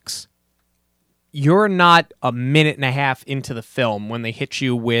Heart Makes." You're not a minute and a half into the film when they hit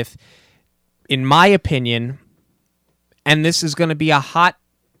you with, in my opinion, and this is going to be a hot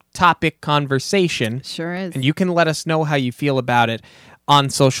topic conversation. Sure is. And you can let us know how you feel about it on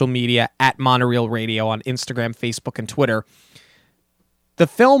social media at Monorail Radio on Instagram, Facebook, and Twitter. The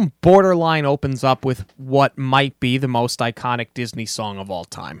film borderline opens up with what might be the most iconic Disney song of all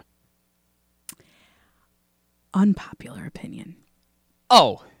time. Unpopular opinion.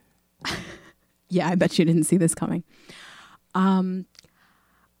 Oh. Yeah, I bet you didn't see this coming. I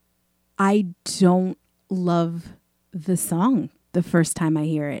don't love the song the first time I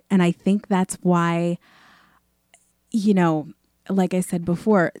hear it. And I think that's why, you know, like I said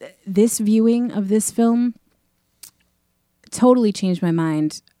before, this viewing of this film totally changed my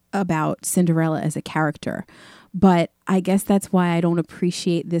mind about Cinderella as a character. But I guess that's why I don't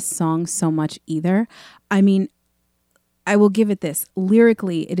appreciate this song so much either. I mean, I will give it this.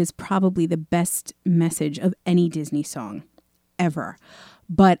 Lyrically, it is probably the best message of any Disney song ever.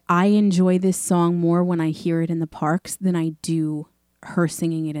 But I enjoy this song more when I hear it in the parks than I do her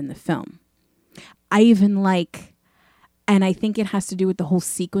singing it in the film. I even like, and I think it has to do with the whole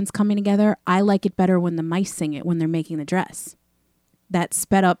sequence coming together, I like it better when the mice sing it when they're making the dress. That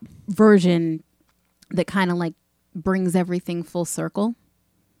sped up version that kind of like brings everything full circle.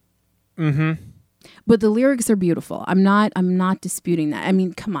 Mm-hmm. But the lyrics are beautiful. I'm not disputing that. I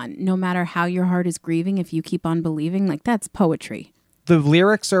mean, come on, no matter how your heart is grieving, if you keep on believing, like, that's poetry. The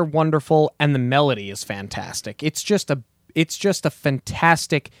lyrics are wonderful and the melody is fantastic. It's just a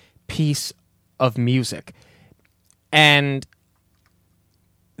fantastic piece of music. And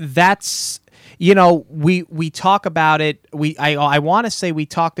that's, you know, we talk about it. I want to say we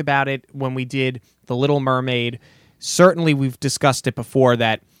talked about it when we did The Little Mermaid. Certainly we've discussed it before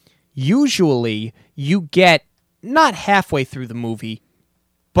that usually you get not halfway through the movie,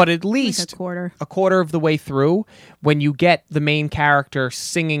 but at least Like a quarter of the way through, when you get the main character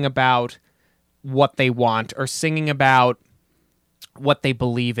singing about what they want or singing about what they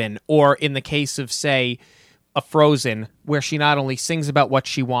believe in, or in the case of, say, a Frozen, where she not only sings about what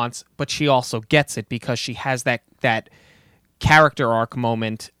she wants, but she also gets it because she has that character arc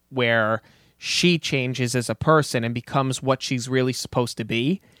moment where she changes as a person and becomes what she's really supposed to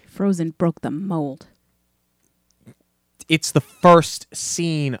be. Frozen broke the mold. It's the first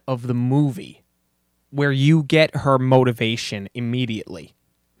scene of the movie where you get her motivation immediately.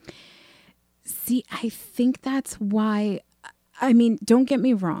 See, I think that's why, I mean, don't get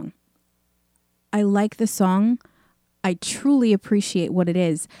me wrong. I like the song. I truly appreciate what it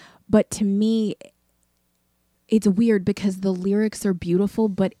is. But to me, it's weird because the lyrics are beautiful,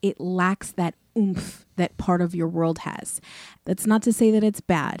 but it lacks that oomph that Part of Your World has. That's not to say that it's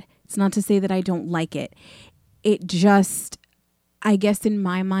bad. It's not to say that I don't like it. It just, I guess in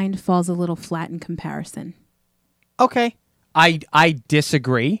my mind, falls a little flat in comparison. Okay. I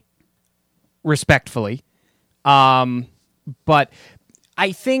disagree respectfully. But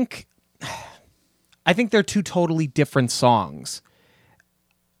I think they're two totally different songs.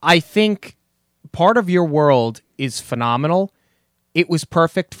 I think Part of Your World is phenomenal. It was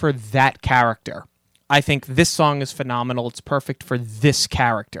perfect for that character. I think this song is phenomenal. It's perfect for this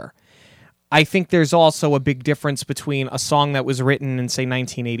character. I think there's also a big difference between a song that was written in, say,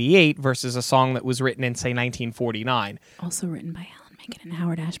 1988 versus a song that was written in, say, 1949. Also written by Alan Menken and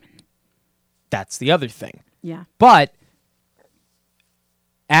Howard Ashman. That's the other thing. Yeah. But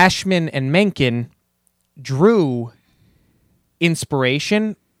Ashman and Menken drew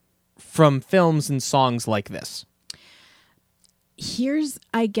inspiration from films and songs like this. Here's,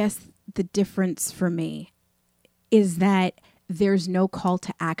 I guess, the difference for me is that there's no call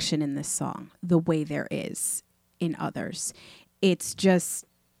to action in this song the way there is in others. It's just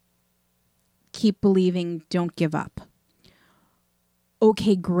keep believing, don't give up.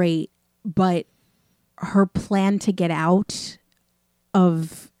 Okay, great. But her plan to get out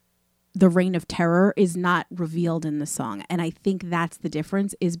of the reign of terror is not revealed in the song. And I think that's the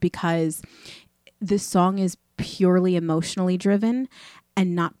difference, is because this song is purely emotionally driven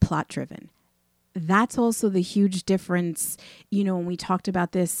and not plot driven. That's also the huge difference, you know, when we talked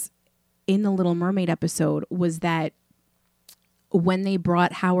about this in the Little Mermaid episode, was that when they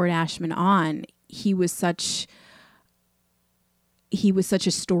brought Howard Ashman on, he was such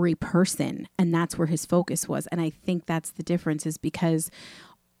a story person, and that's where his focus was. And I think that's the difference, is because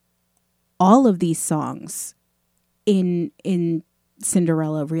all of these songs in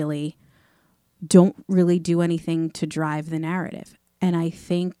Cinderella really don't really do anything to drive the narrative. And I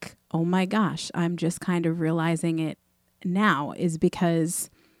think, oh my gosh, I'm just kind of realizing it now, is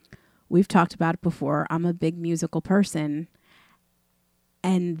because we've talked about it before. I'm a big musical person.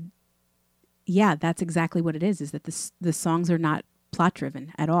 And yeah, that's exactly what it is that the songs are not plot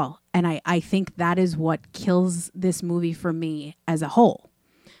driven at all. And I think that is what kills this movie for me as a whole.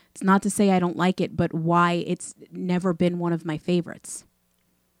 It's not to say I don't like it, but why it's never been one of my favorites.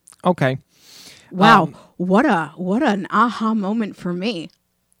 Okay. Wow, what an aha moment for me.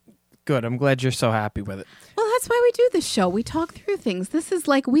 Good. I'm glad you're so happy with it. Well, that's why we do this show. We talk through things. This is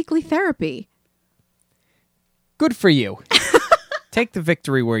like weekly therapy. Good for you. Take the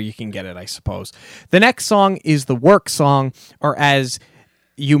victory where you can get it, I suppose. The next song is the work song, or as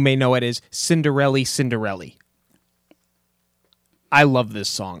you may know it as Cinderelli, Cinderelli. I love this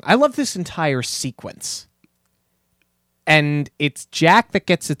song. I love this entire sequence. And it's Jack that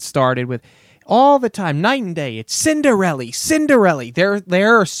gets it started with all the time, night and day. It's Cinderelli, Cinderelli.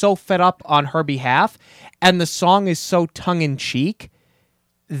 They're so fed up on her behalf, and the song is so tongue-in-cheek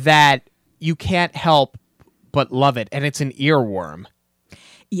that you can't help but love it, and it's an earworm.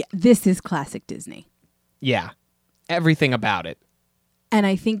 Yeah, this is classic Disney. Yeah, everything about it. And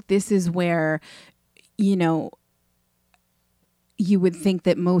I think this is where, you know, you would think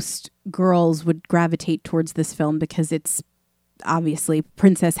that most girls would gravitate towards this film because it's obviously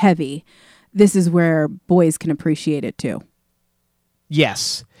princess heavy. This is where boys can appreciate it too.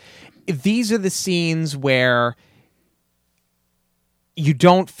 Yes. These are the scenes where you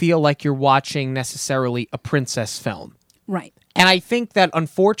don't feel like you're watching necessarily a princess film. Right. And I think that,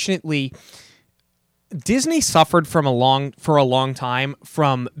 unfortunately, Disney suffered for a long time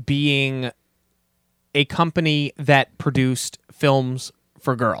from being a company that produced films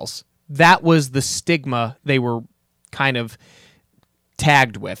for girls. That was the stigma they were kind of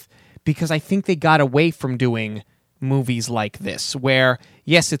tagged with, because I think they got away from doing movies like this, where,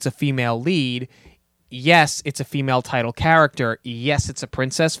 yes, it's a female lead, yes, it's a female title character. Yes, it's a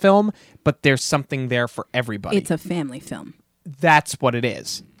princess film, but there's something there for everybody. It's a family film. That's what it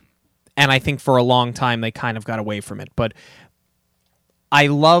is. And I think for a long time they kind of got away from it. But I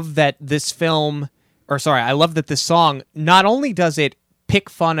love that this song, not only does it pick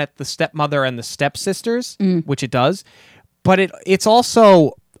fun at the stepmother and the stepsisters, which it does, but it's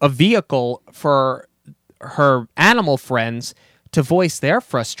also a vehicle for her animal friends to voice their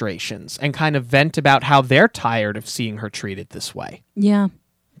frustrations and kind of vent about how they're tired of seeing her treated this way. Yeah.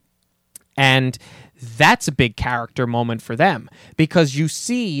 And that's a big character moment for them because you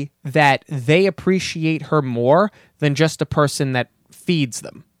see that they appreciate her more than just a person that feeds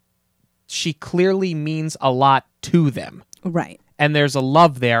them. She clearly means a lot to them. Right. And there's a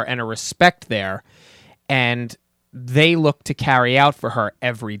love there and a respect there. And they look to carry out for her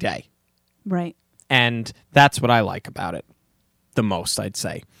every day. Right. And that's what I like about it the most, I'd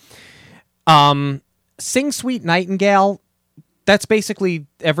say. Sing Sweet Nightingale, that's basically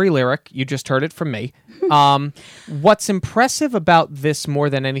every lyric. You just heard it from me. What's impressive about this more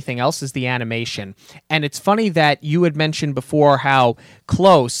than anything else is the animation. And it's funny that you had mentioned before how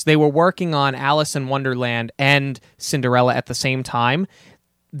close they were working on Alice in Wonderland and Cinderella at the same time.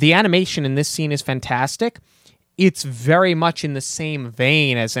 The animation in this scene is fantastic. It's very much in the same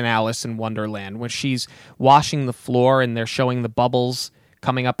vein as in Alice in Wonderland, when she's washing the floor and they're showing the bubbles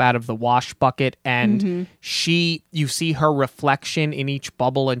coming up out of the wash bucket, and you see her reflection in each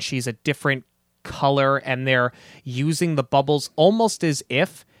bubble, and she's a different color, and they're using the bubbles almost as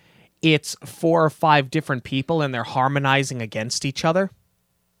if it's 4 or 5 different people and they're harmonizing against each other.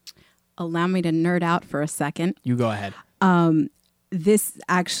 Allow me to nerd out for a second. You go ahead. This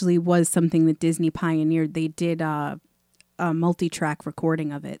actually was something that Disney pioneered. They did a multi-track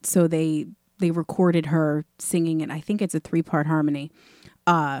recording of it. So they recorded her singing it. I think it's a 3-part harmony.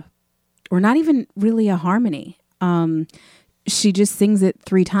 Or not even really a harmony. She just sings it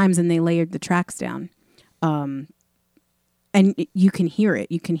 3 times and they layered the tracks down. And you can hear it.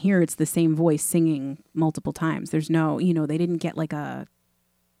 You can hear it's the same voice singing multiple times. There's no, they didn't get like a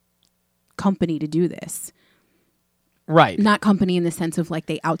company to do this. Right. Not company in the sense of like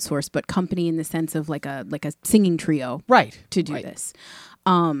they outsource, but company in the sense of like a singing trio. Right. To do this.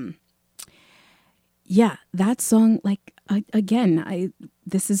 Yeah, that song, like, again,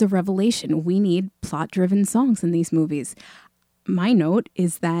 this is a revelation. We need plot-driven songs in these movies. My note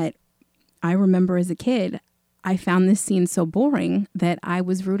is that I remember as a kid, I found this scene so boring that I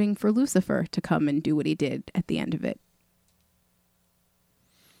was rooting for Lucifer to come and do what he did at the end of it.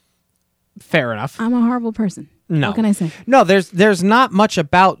 Fair enough. I'm a horrible person. No. What can I say? No, there's not much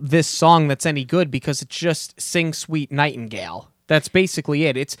about this song that's any good because it's just Sing Sweet Nightingale. That's basically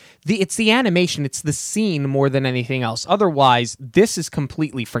it. It's the animation, it's the scene more than anything else. Otherwise, this is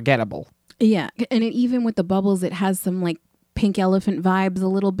completely forgettable. Yeah, and even with the bubbles, it has some like Pink Elephant vibes a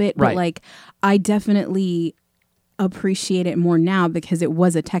little bit, but like I definitely appreciate it more now because it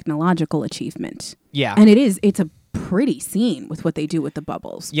was a technological achievement. Yeah. And it's a pretty scene with what they do with the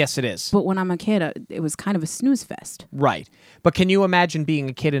bubbles. Yes, it is. But when I'm a kid, it was kind of a snooze fest. Right. But can you imagine being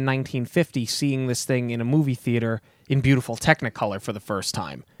a kid in 1950 seeing this thing in a movie theater in beautiful Technicolor for the first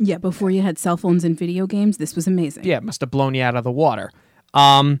time? Yeah, before you had cell phones and video games, this was amazing. Yeah, it must have blown you out of the water.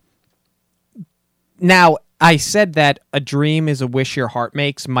 Now, I said that A Dream is a Wish Your Heart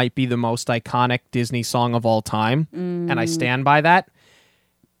Makes might be the most iconic Disney song of all time, and I stand by that.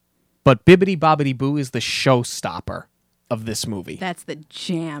 But Bibbidi Bobbidi Boo is the showstopper of this movie. That's the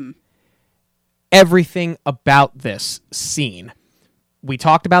jam. Everything about this scene. We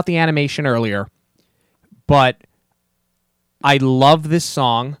talked about the animation earlier, but I love this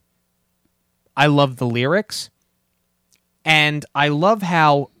song. I love the lyrics. And I love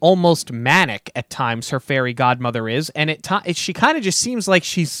how almost manic at times her fairy godmother is. And she kind of just seems like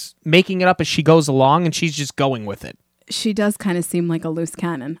she's making it up as she goes along and she's just going with it. She does kind of seem like a loose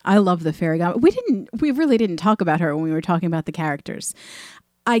cannon. I love the fairy godmother. We really didn't talk about her when we were talking about the characters.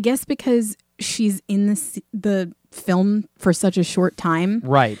 I guess because she's in the film for such a short time.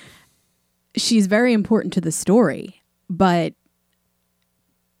 Right. She's very important to the story, but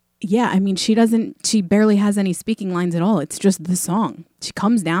yeah, I mean, she barely has any speaking lines at all. It's just the song. She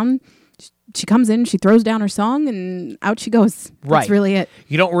comes in, she throws down her song, and out she goes. Right. That's really it.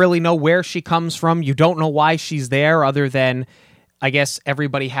 You don't really know where she comes from. You don't know why she's there, other than, I guess,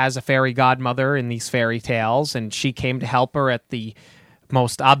 everybody has a fairy godmother in these fairy tales, and she came to help her at the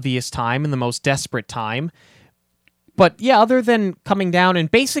most obvious time and the most desperate time. But yeah, other than coming down and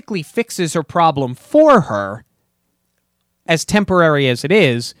basically fixes her problem for her, as temporary as it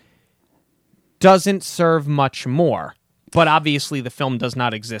is, doesn't serve much more. But obviously the film does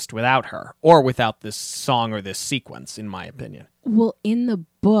not exist without her, or without this song or this sequence, in my opinion. Well, in the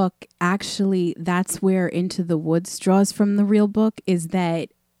book, actually, that's where Into the Woods draws from the real book, is that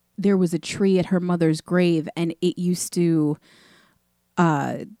there was a tree at her mother's grave, and it used to...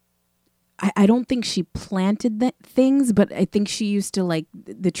 I don't think she planted things, but I think she used to, like,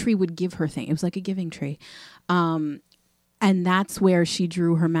 the tree would give her things. It was like a giving tree. And that's where she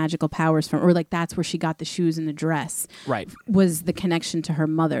drew her magical powers from, or like that's where she got the shoes and the dress. Right. Was the connection to her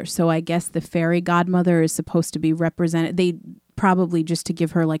mother. So I guess the fairy godmother is supposed to be represented. They probably just to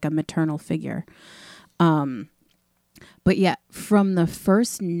give her like a maternal figure. But yeah, from the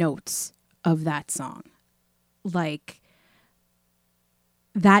first notes of that song, like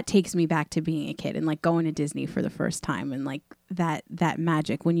that takes me back to being a kid and like going to Disney for the first time and like that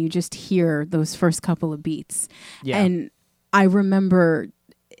magic when you just hear those first couple of beats. Yeah. And I remember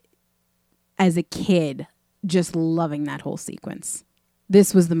as a kid just loving that whole sequence.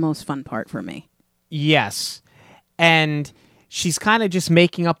 This was the most fun part for me. Yes. And she's kind of just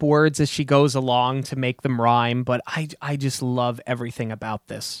making up words as she goes along to make them rhyme, but I just love everything about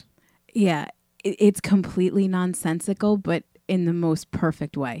this. Yeah, it's completely nonsensical, but in the most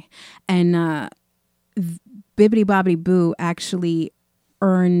perfect way. And Bibbidi Bobbidi Boo actually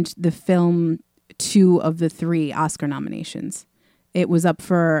earned the film 2 of the 3 Oscar nominations. It was up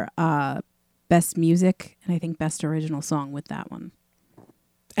for Best Music and I think Best Original Song with that one.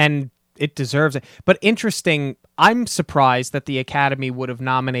 And it deserves it. But interesting, I'm surprised that the Academy would have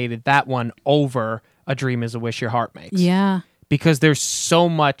nominated that one over A Dream Is a Wish Your Heart Makes. Yeah. Because there's so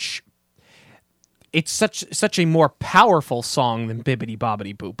much... It's such a more powerful song than Bibbidi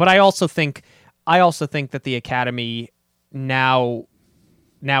Bobbidi Boo. But I also think that the Academy nowadays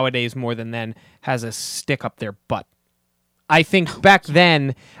more than then has a stick up their butt. I think back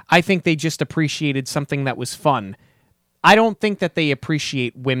then, I think they just appreciated something that was fun. I don't think that they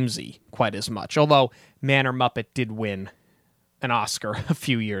appreciate whimsy quite as much, although Man or Muppet did win an Oscar a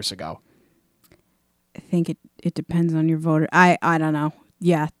few years ago. I think it depends on your voter. I don't know.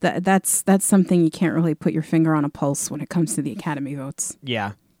 Yeah, that's something you can't really put your finger on a pulse when it comes to the Academy votes.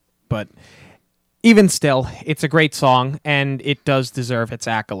 Yeah, but even still, it's a great song, and it does deserve its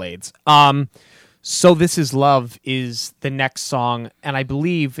accolades. So This Is Love is the next song, and I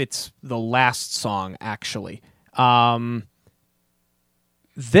believe it's the last song, actually.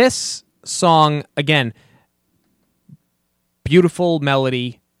 This song, again, beautiful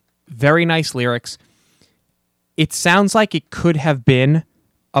melody, very nice lyrics. It sounds like it could have been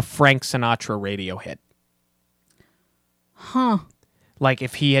a Frank Sinatra radio hit. Huh. Like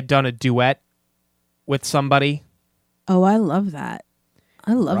if he had done a duet with somebody. Oh, I love that.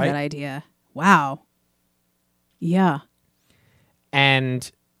 I love Right? that idea. Wow. Yeah.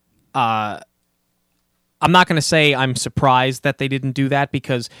 And I'm not going to say I'm surprised that they didn't do that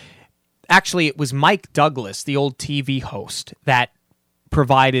because actually it was Mike Douglas, the old TV host, that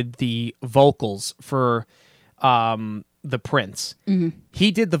provided the vocals for the Prince. Mm-hmm.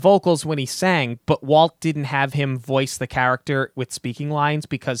 He did the vocals when he sang, but Walt didn't have him voice the character with speaking lines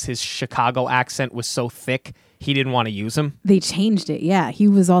because his Chicago accent was so thick, he didn't want to use him. They changed it. Yeah, he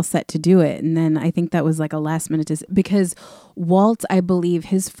was all set to do it. And then I think that was like a last minute because Walt, I believe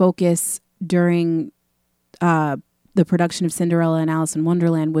his focus during the production of Cinderella and Alice in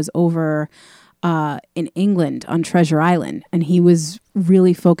Wonderland was over in England on Treasure Island. And he was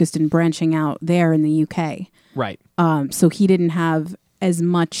really focused in branching out there in the UK. Right. So he didn't have as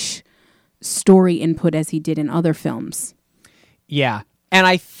much story input as he did in other films. Yeah. And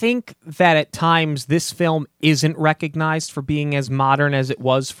I think that at times this film isn't recognized for being as modern as it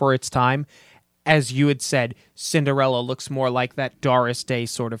was for its time. As you had said, Cinderella looks more like that Doris Day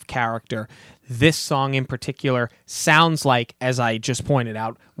sort of character. This song in particular sounds like, as I just pointed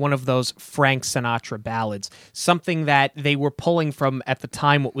out, one of those Frank Sinatra ballads. Something that they were pulling from, at the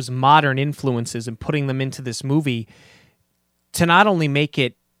time, what was modern influences and putting them into this movie to not only make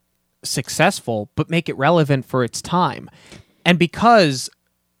it successful, but make it relevant for its time. And because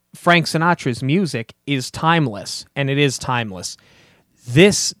Frank Sinatra's music is timeless, and it is timeless,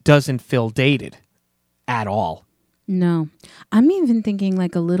 this doesn't feel dated at all. No. I'm even thinking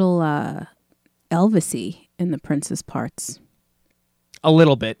like a little Elvis-y in the Prince's parts. A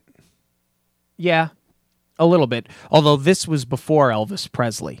little bit. Yeah, a little bit. Although this was before Elvis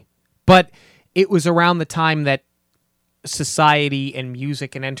Presley. But it was around the time that society and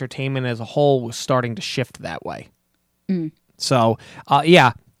music and entertainment as a whole was starting to shift that way. Mm. So,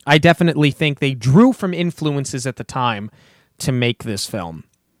 yeah, I definitely think they drew from influences at the time to make this film.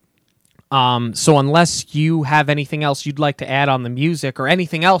 So unless you have anything else you'd like to add on the music or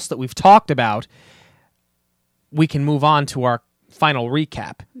anything else that we've talked about, we can move on to our final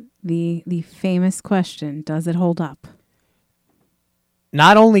recap. The famous question, does it hold up?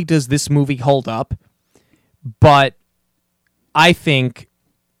 Not only does this movie hold up, but I think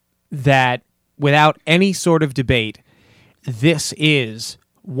that without any sort of debate, this is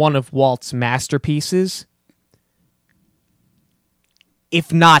one of Walt's masterpieces,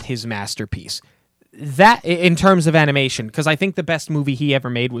 if not his masterpiece. That in terms of animation, because I think the best movie he ever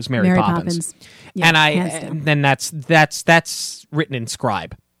made was Mary Poppins. Yeah, And then that's written in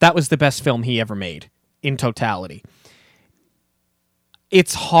Scribe. That was the best film he ever made in totality.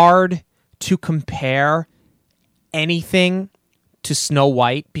 It's hard to compare anything to Snow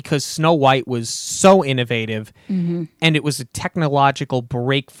White because Snow White was so innovative, and it was a technological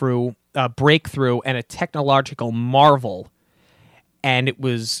breakthrough and a technological marvel, and it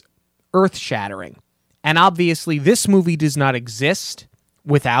was earth-shattering. And obviously, this movie does not exist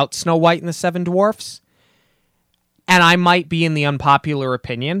without Snow White and the Seven Dwarfs. And I might be in the unpopular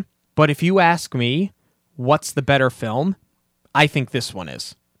opinion, but if you ask me, what's the better film? I think this one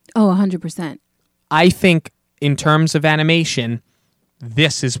is. Oh, 100%. I think in terms of animation,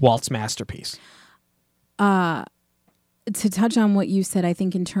 this is Walt's masterpiece. To touch on what you said, I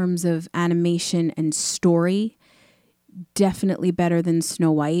think in terms of animation and story, definitely better than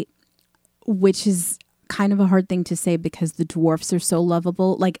Snow White, which is kind of a hard thing to say because the dwarfs are so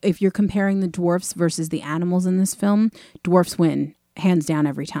lovable. Like, if you're comparing the dwarfs versus the animals in this film, dwarfs win, hands down,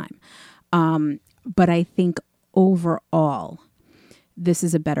 every time. But I think overall, this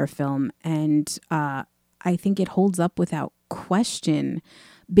is a better film, and I think it holds up without question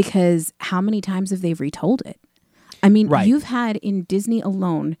because how many times have they retold it? I mean, Right. You've had in Disney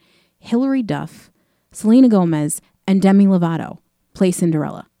alone, Hilary Duff, Selena Gomez, and Demi Lovato play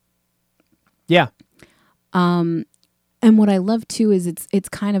Cinderella. Yeah. And what I love too is it's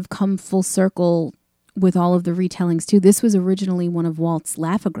kind of come full circle with all of the retellings too. This was originally one of Walt's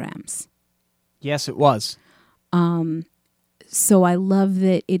Laugh-O-Grams. Yes, it was. So I love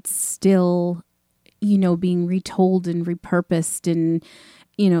that it's still, being retold and repurposed, and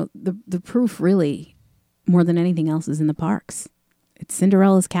the proof really more than anything else is in the parks. It's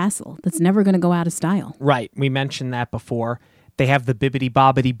Cinderella's castle that's never going to go out of style. Right. We mentioned that before. They have the Bibbidi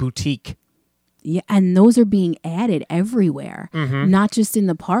Bobbidi Boutique. Yeah, and those are being added everywhere, not just in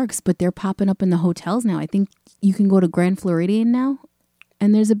the parks, but they're popping up in the hotels now. I think you can go to Grand Floridian now,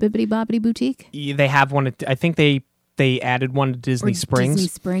 and there's a Bibbidi Bobbidi Boutique. They have one. I think they added one to Disney Springs. Disney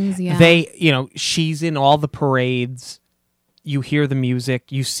Springs, yeah. She's in all the parades. You hear the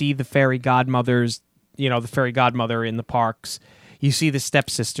music. You see the fairy godmothers. The fairy godmother in the parks. You see the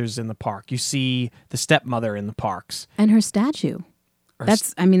stepsisters in the park. You see the stepmother in the parks. And her statue.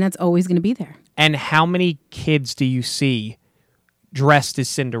 That's always going to be there. And how many kids do you see dressed as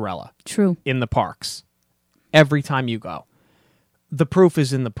Cinderella? True. In the parks? Every time you go. The proof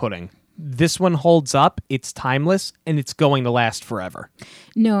is in the pudding. This one holds up, it's timeless, and it's going to last forever.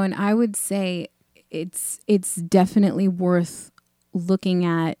 No, and I would say it's definitely worth looking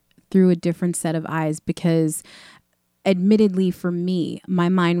at through a different set of eyes because admittedly for me, my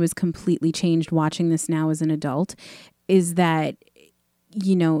mind was completely changed watching this now as an adult, is that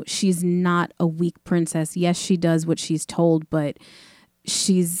she's not a weak princess. Yes, she does what she's told, but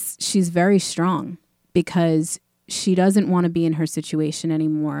she's very strong because she doesn't want to be in her situation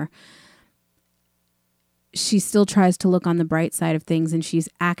anymore. She still tries to look on the bright side of things, and she's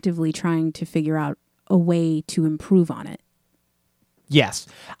actively trying to figure out a way to improve on it. Yes.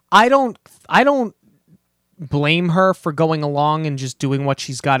 I don't blame her for going along and just doing what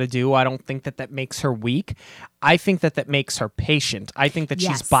she's got to do. I don't think that makes her weak. I think that makes her patient. I think that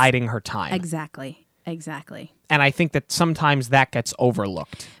she's biding her time. Exactly. And I think that sometimes that gets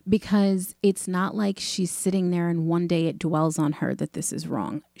overlooked. Because it's not like she's sitting there and one day it dwells on her that this is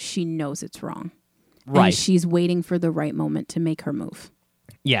wrong. She knows it's wrong. Right. And she's waiting for the right moment to make her move.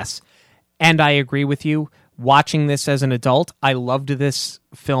 Yes. And I agree with you. Watching this as an adult, I loved this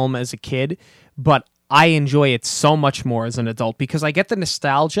film as a kid, but I enjoy it so much more as an adult because I get the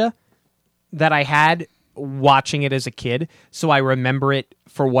nostalgia that I had watching it as a kid, so I remember it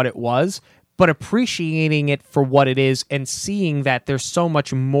for what it was, but appreciating it for what it is and seeing that there's so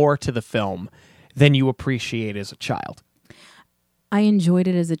much more to the film than you appreciate as a child. I enjoyed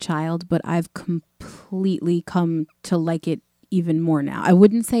it as a child, but I've completely come to like it even more now. I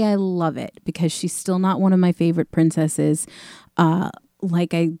wouldn't say I love it because she's still not one of my favorite princesses.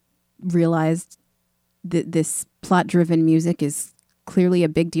 Like I realized that this plot-driven music is clearly a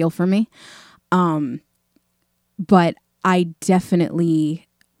big deal for me. But I definitely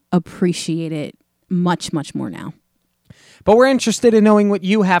appreciate it much, much more now. But we're interested in knowing what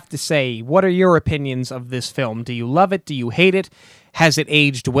you have to say. What are your opinions of this film? Do you love it? Do you hate it? Has it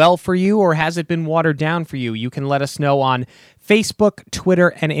aged well for you, or has it been watered down for you? You can let us know on Facebook, Twitter,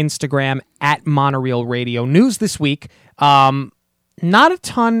 and Instagram at Monorail Radio. News this week, not a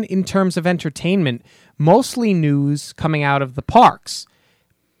ton in terms of entertainment, mostly news coming out of the parks.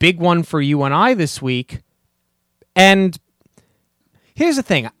 Big one for you and I this week. And here's the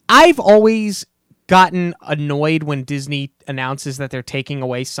thing. I've always gotten annoyed when Disney announces that they're taking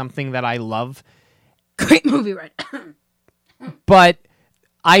away something that I love. Great movie, right? But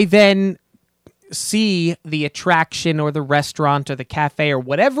I then see the attraction or the restaurant or the cafe or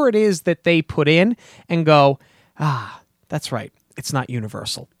whatever it is that they put in and go, that's right. It's not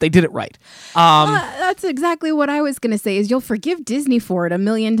Universal. They did it right. That's exactly what I was going to say is you'll forgive Disney for it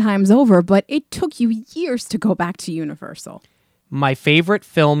 1,000,000 times over, but it took you years to go back to Universal. My favorite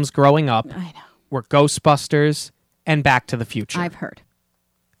films growing up I know. were Ghostbusters and Back to the Future. I've heard.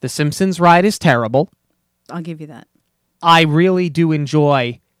 The Simpsons ride is terrible. I'll give you that. I really do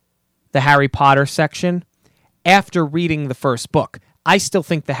enjoy the Harry Potter section. After reading the first book, I still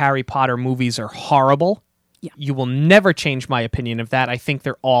think the Harry Potter movies are horrible. Yeah. You will never change my opinion of that. I think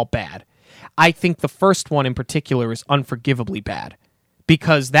they're all bad. I think the first one in particular is unforgivably bad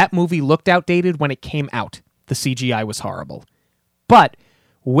because that movie looked outdated when it came out. The CGI was horrible. But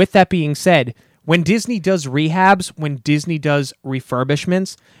with that being said, when Disney does rehabs, when Disney does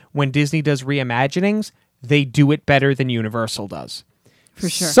refurbishments, when Disney does reimaginings, they do it better than Universal does. For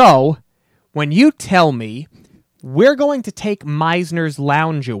sure. So, when you tell me we're going to take Meisner's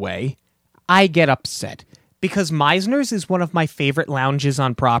Lounge away, I get upset because Meisner's is one of my favorite lounges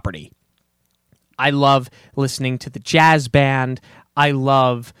on property. I love listening to the jazz band.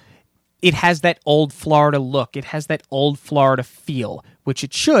 It has that old Florida look. It has that old Florida feel, which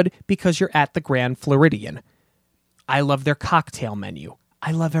it should because you're at the Grand Floridian. I love their cocktail menu.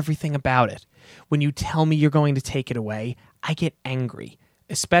 I love everything about it. When you tell me you're going to take it away, I get angry,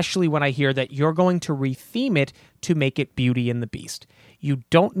 especially when I hear that you're going to retheme it to make it Beauty and the Beast. You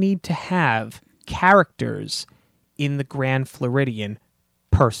don't need to have characters in the Grand Floridian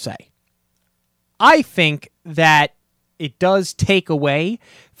per se. I think that it does take away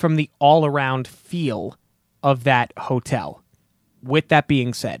from the all-around feel of that hotel. With that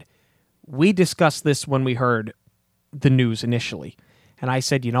being said, we discussed this when we heard the news initially. And I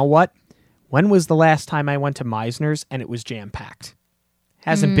said, you know what? When was the last time I went to Meisner's and it was jam-packed?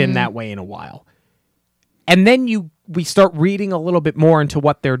 Hasn't been that way in a while. And then we start reading a little bit more into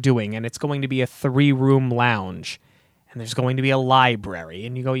what they're doing, and it's going to be a 3-room lounge, and there's going to be a library.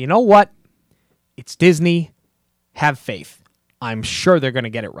 And you go, you know what? It's Disney. Have faith. I'm sure they're going to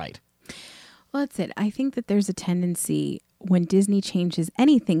get it right. Well, that's it. I think that there's a tendency when Disney changes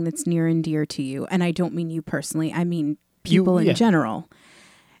anything that's near and dear to you, and I don't mean you personally, I mean people in general,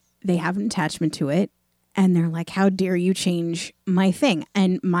 they have an attachment to it, and they're like, how dare you change my thing?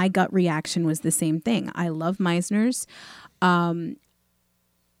 And my gut reaction was the same thing. I love Meisner's.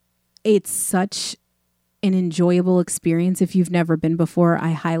 It's such an enjoyable experience. If you've never been before,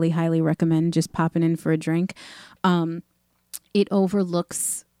 I highly, highly recommend just popping in for a drink. It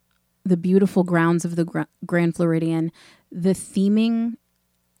overlooks the beautiful grounds of the Grand Floridian. The theming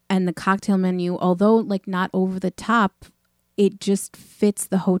and the cocktail menu, although like not over the top, it just fits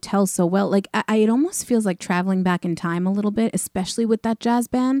the hotel so well. Like it almost feels like traveling back in time a little bit, especially with that jazz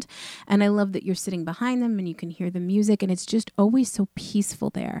band. And I love that you're sitting behind them and you can hear the music, and it's just always so peaceful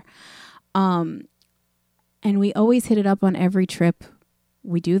there. And we always hit it up on every trip.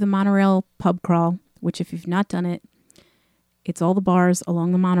 We do the monorail pub crawl, which if you've not done it, it's all the bars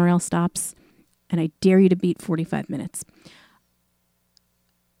along the monorail stops, and I dare you to beat 45 minutes.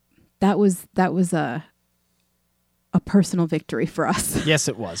 That was a personal victory for us. Yes,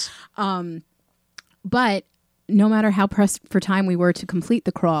 it was. But no matter how pressed for time we were to complete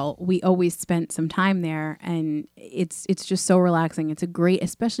the crawl, we always spent some time there, and it's just so relaxing. It's a great,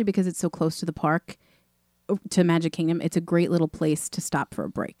 especially because it's so close to the park, to Magic Kingdom. It's a great little place to stop for a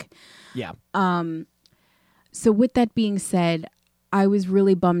break. Yeah. So with that being said, I was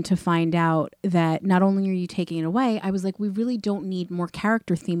really bummed to find out that not only are you taking it away, I was like, we really don't need more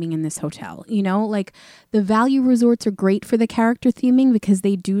character theming in this hotel. You know, like the value resorts are great for the character theming because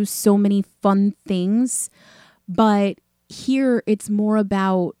they do so many fun things. But here it's more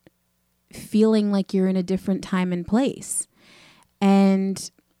about feeling like you're in a different time and place.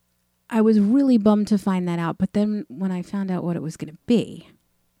 And I was really bummed to find that out. But then when I found out what it was going to be,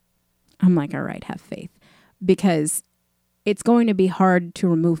 I'm like, all right, have faith. Because it's going to be hard to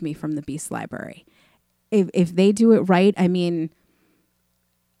remove me from the Beast Library. If they do it right, I mean,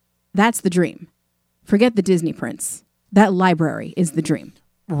 that's the dream. Forget the Disney prince. That library is the dream.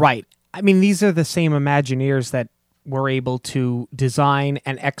 Right. I mean, these are the same Imagineers that were able to design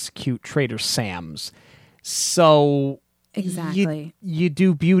and execute Trader Sam's. So Exactly. you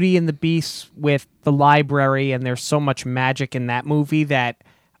do Beauty and the Beast with the library, and there's so much magic in that movie that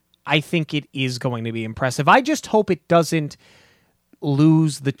I think it is going to be impressive. I just hope it doesn't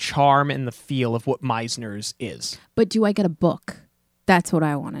lose the charm and the feel of what Meisner's is. But do I get a book? That's what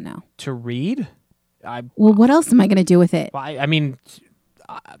I want to know. To read? Well, what else am I going to do with it? I mean,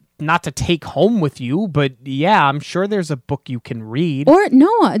 not to take home with you, but yeah, I'm sure there's a book you can read. Or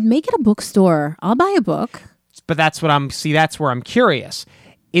no, make it a bookstore. I'll buy a book. But that's where I'm curious.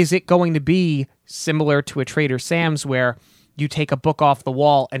 Is it going to be similar to a Trader Sam's where you take a book off the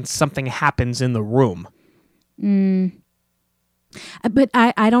wall and something happens in the room? But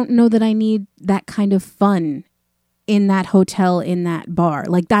I don't know that I need that kind of fun in that hotel, in that bar.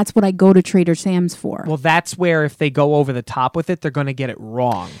 Like, that's what I go to Trader Sam's for. Well, that's where if they go over the top with it, they're going to get it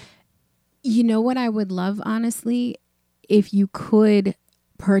wrong. You know what I would love, honestly? If you could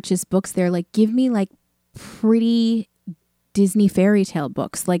purchase books there, like give me like pretty Disney fairy tale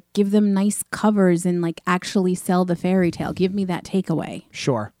books. Like give them nice covers and like actually sell the fairy tale. Give me that takeaway.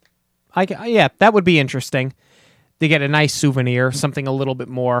 Sure. Yeah, that would be interesting. They get a nice souvenir, something a little bit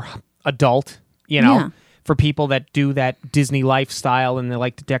more adult, Yeah. for people that do that Disney lifestyle and they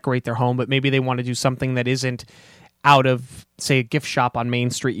like to decorate their home, but maybe they want to do something that isn't out of, say, a gift shop on Main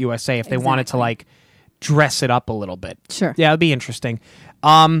Street, USA, if they wanted to like dress it up a little bit. Sure. Yeah, it'd be interesting.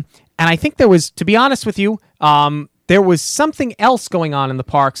 And I think there was, to be honest with you, there was something else going on in the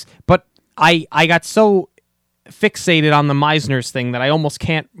parks, but I got so fixated on the Meisner's thing that I almost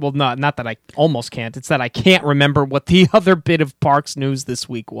can't, well, not that I almost can't, it's that I can't remember what the other bit of parks news this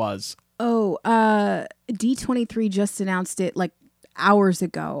week was. Oh, D23 just announced it like hours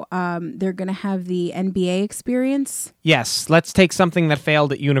ago. They're going to have the NBA experience. Yes, let's take something that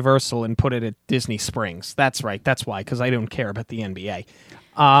failed at Universal and put it at Disney Springs. That's right. That's why, because I don't care about the NBA.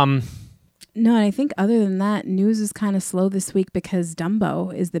 No, and I think other than that, news is kind of slow this week because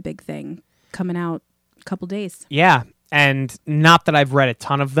Dumbo is the big thing coming out a couple days. Yeah, and not that I've read a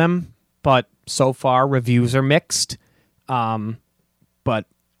ton of them, but so far reviews are mixed. But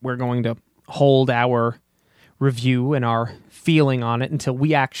we're going to hold our review and our feeling on it until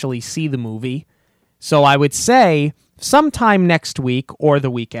we actually see the movie. So I would say sometime next week or the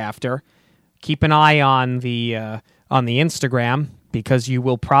week after, keep an eye on the Instagram, because you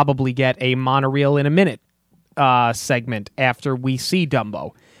will probably get a Monorail in a Minute segment after we see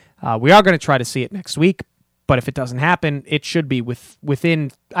Dumbo. We are going to try to see it next week, but if it doesn't happen, it should be within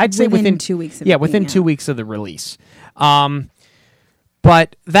 2 weeks. Within 2 weeks of the release.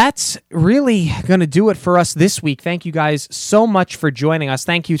 But that's really going to do it for us this week. Thank you guys so much for joining us.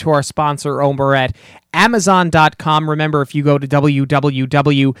 Thank you to our sponsor over at Amazon.com. Remember, if you go to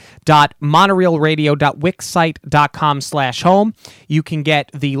www.monorailradio.wixsite.com/home, you can get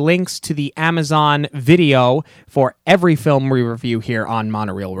the links to the Amazon video for every film we review here on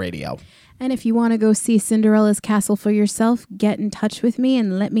Monorail Radio. And if you want to go see Cinderella's Castle for yourself, get in touch with me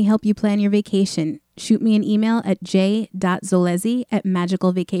and let me help you plan your vacation. Shoot me an email at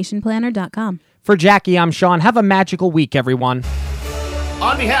j.zolezi@magicalvacationplanner.com. For Jackie, I'm Sean. Have a magical week, everyone.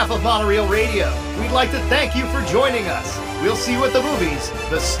 On behalf of Monorail Radio, we'd like to thank you for joining us. We'll see you at the movies,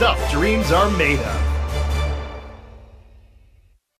 the stuff dreams are made of.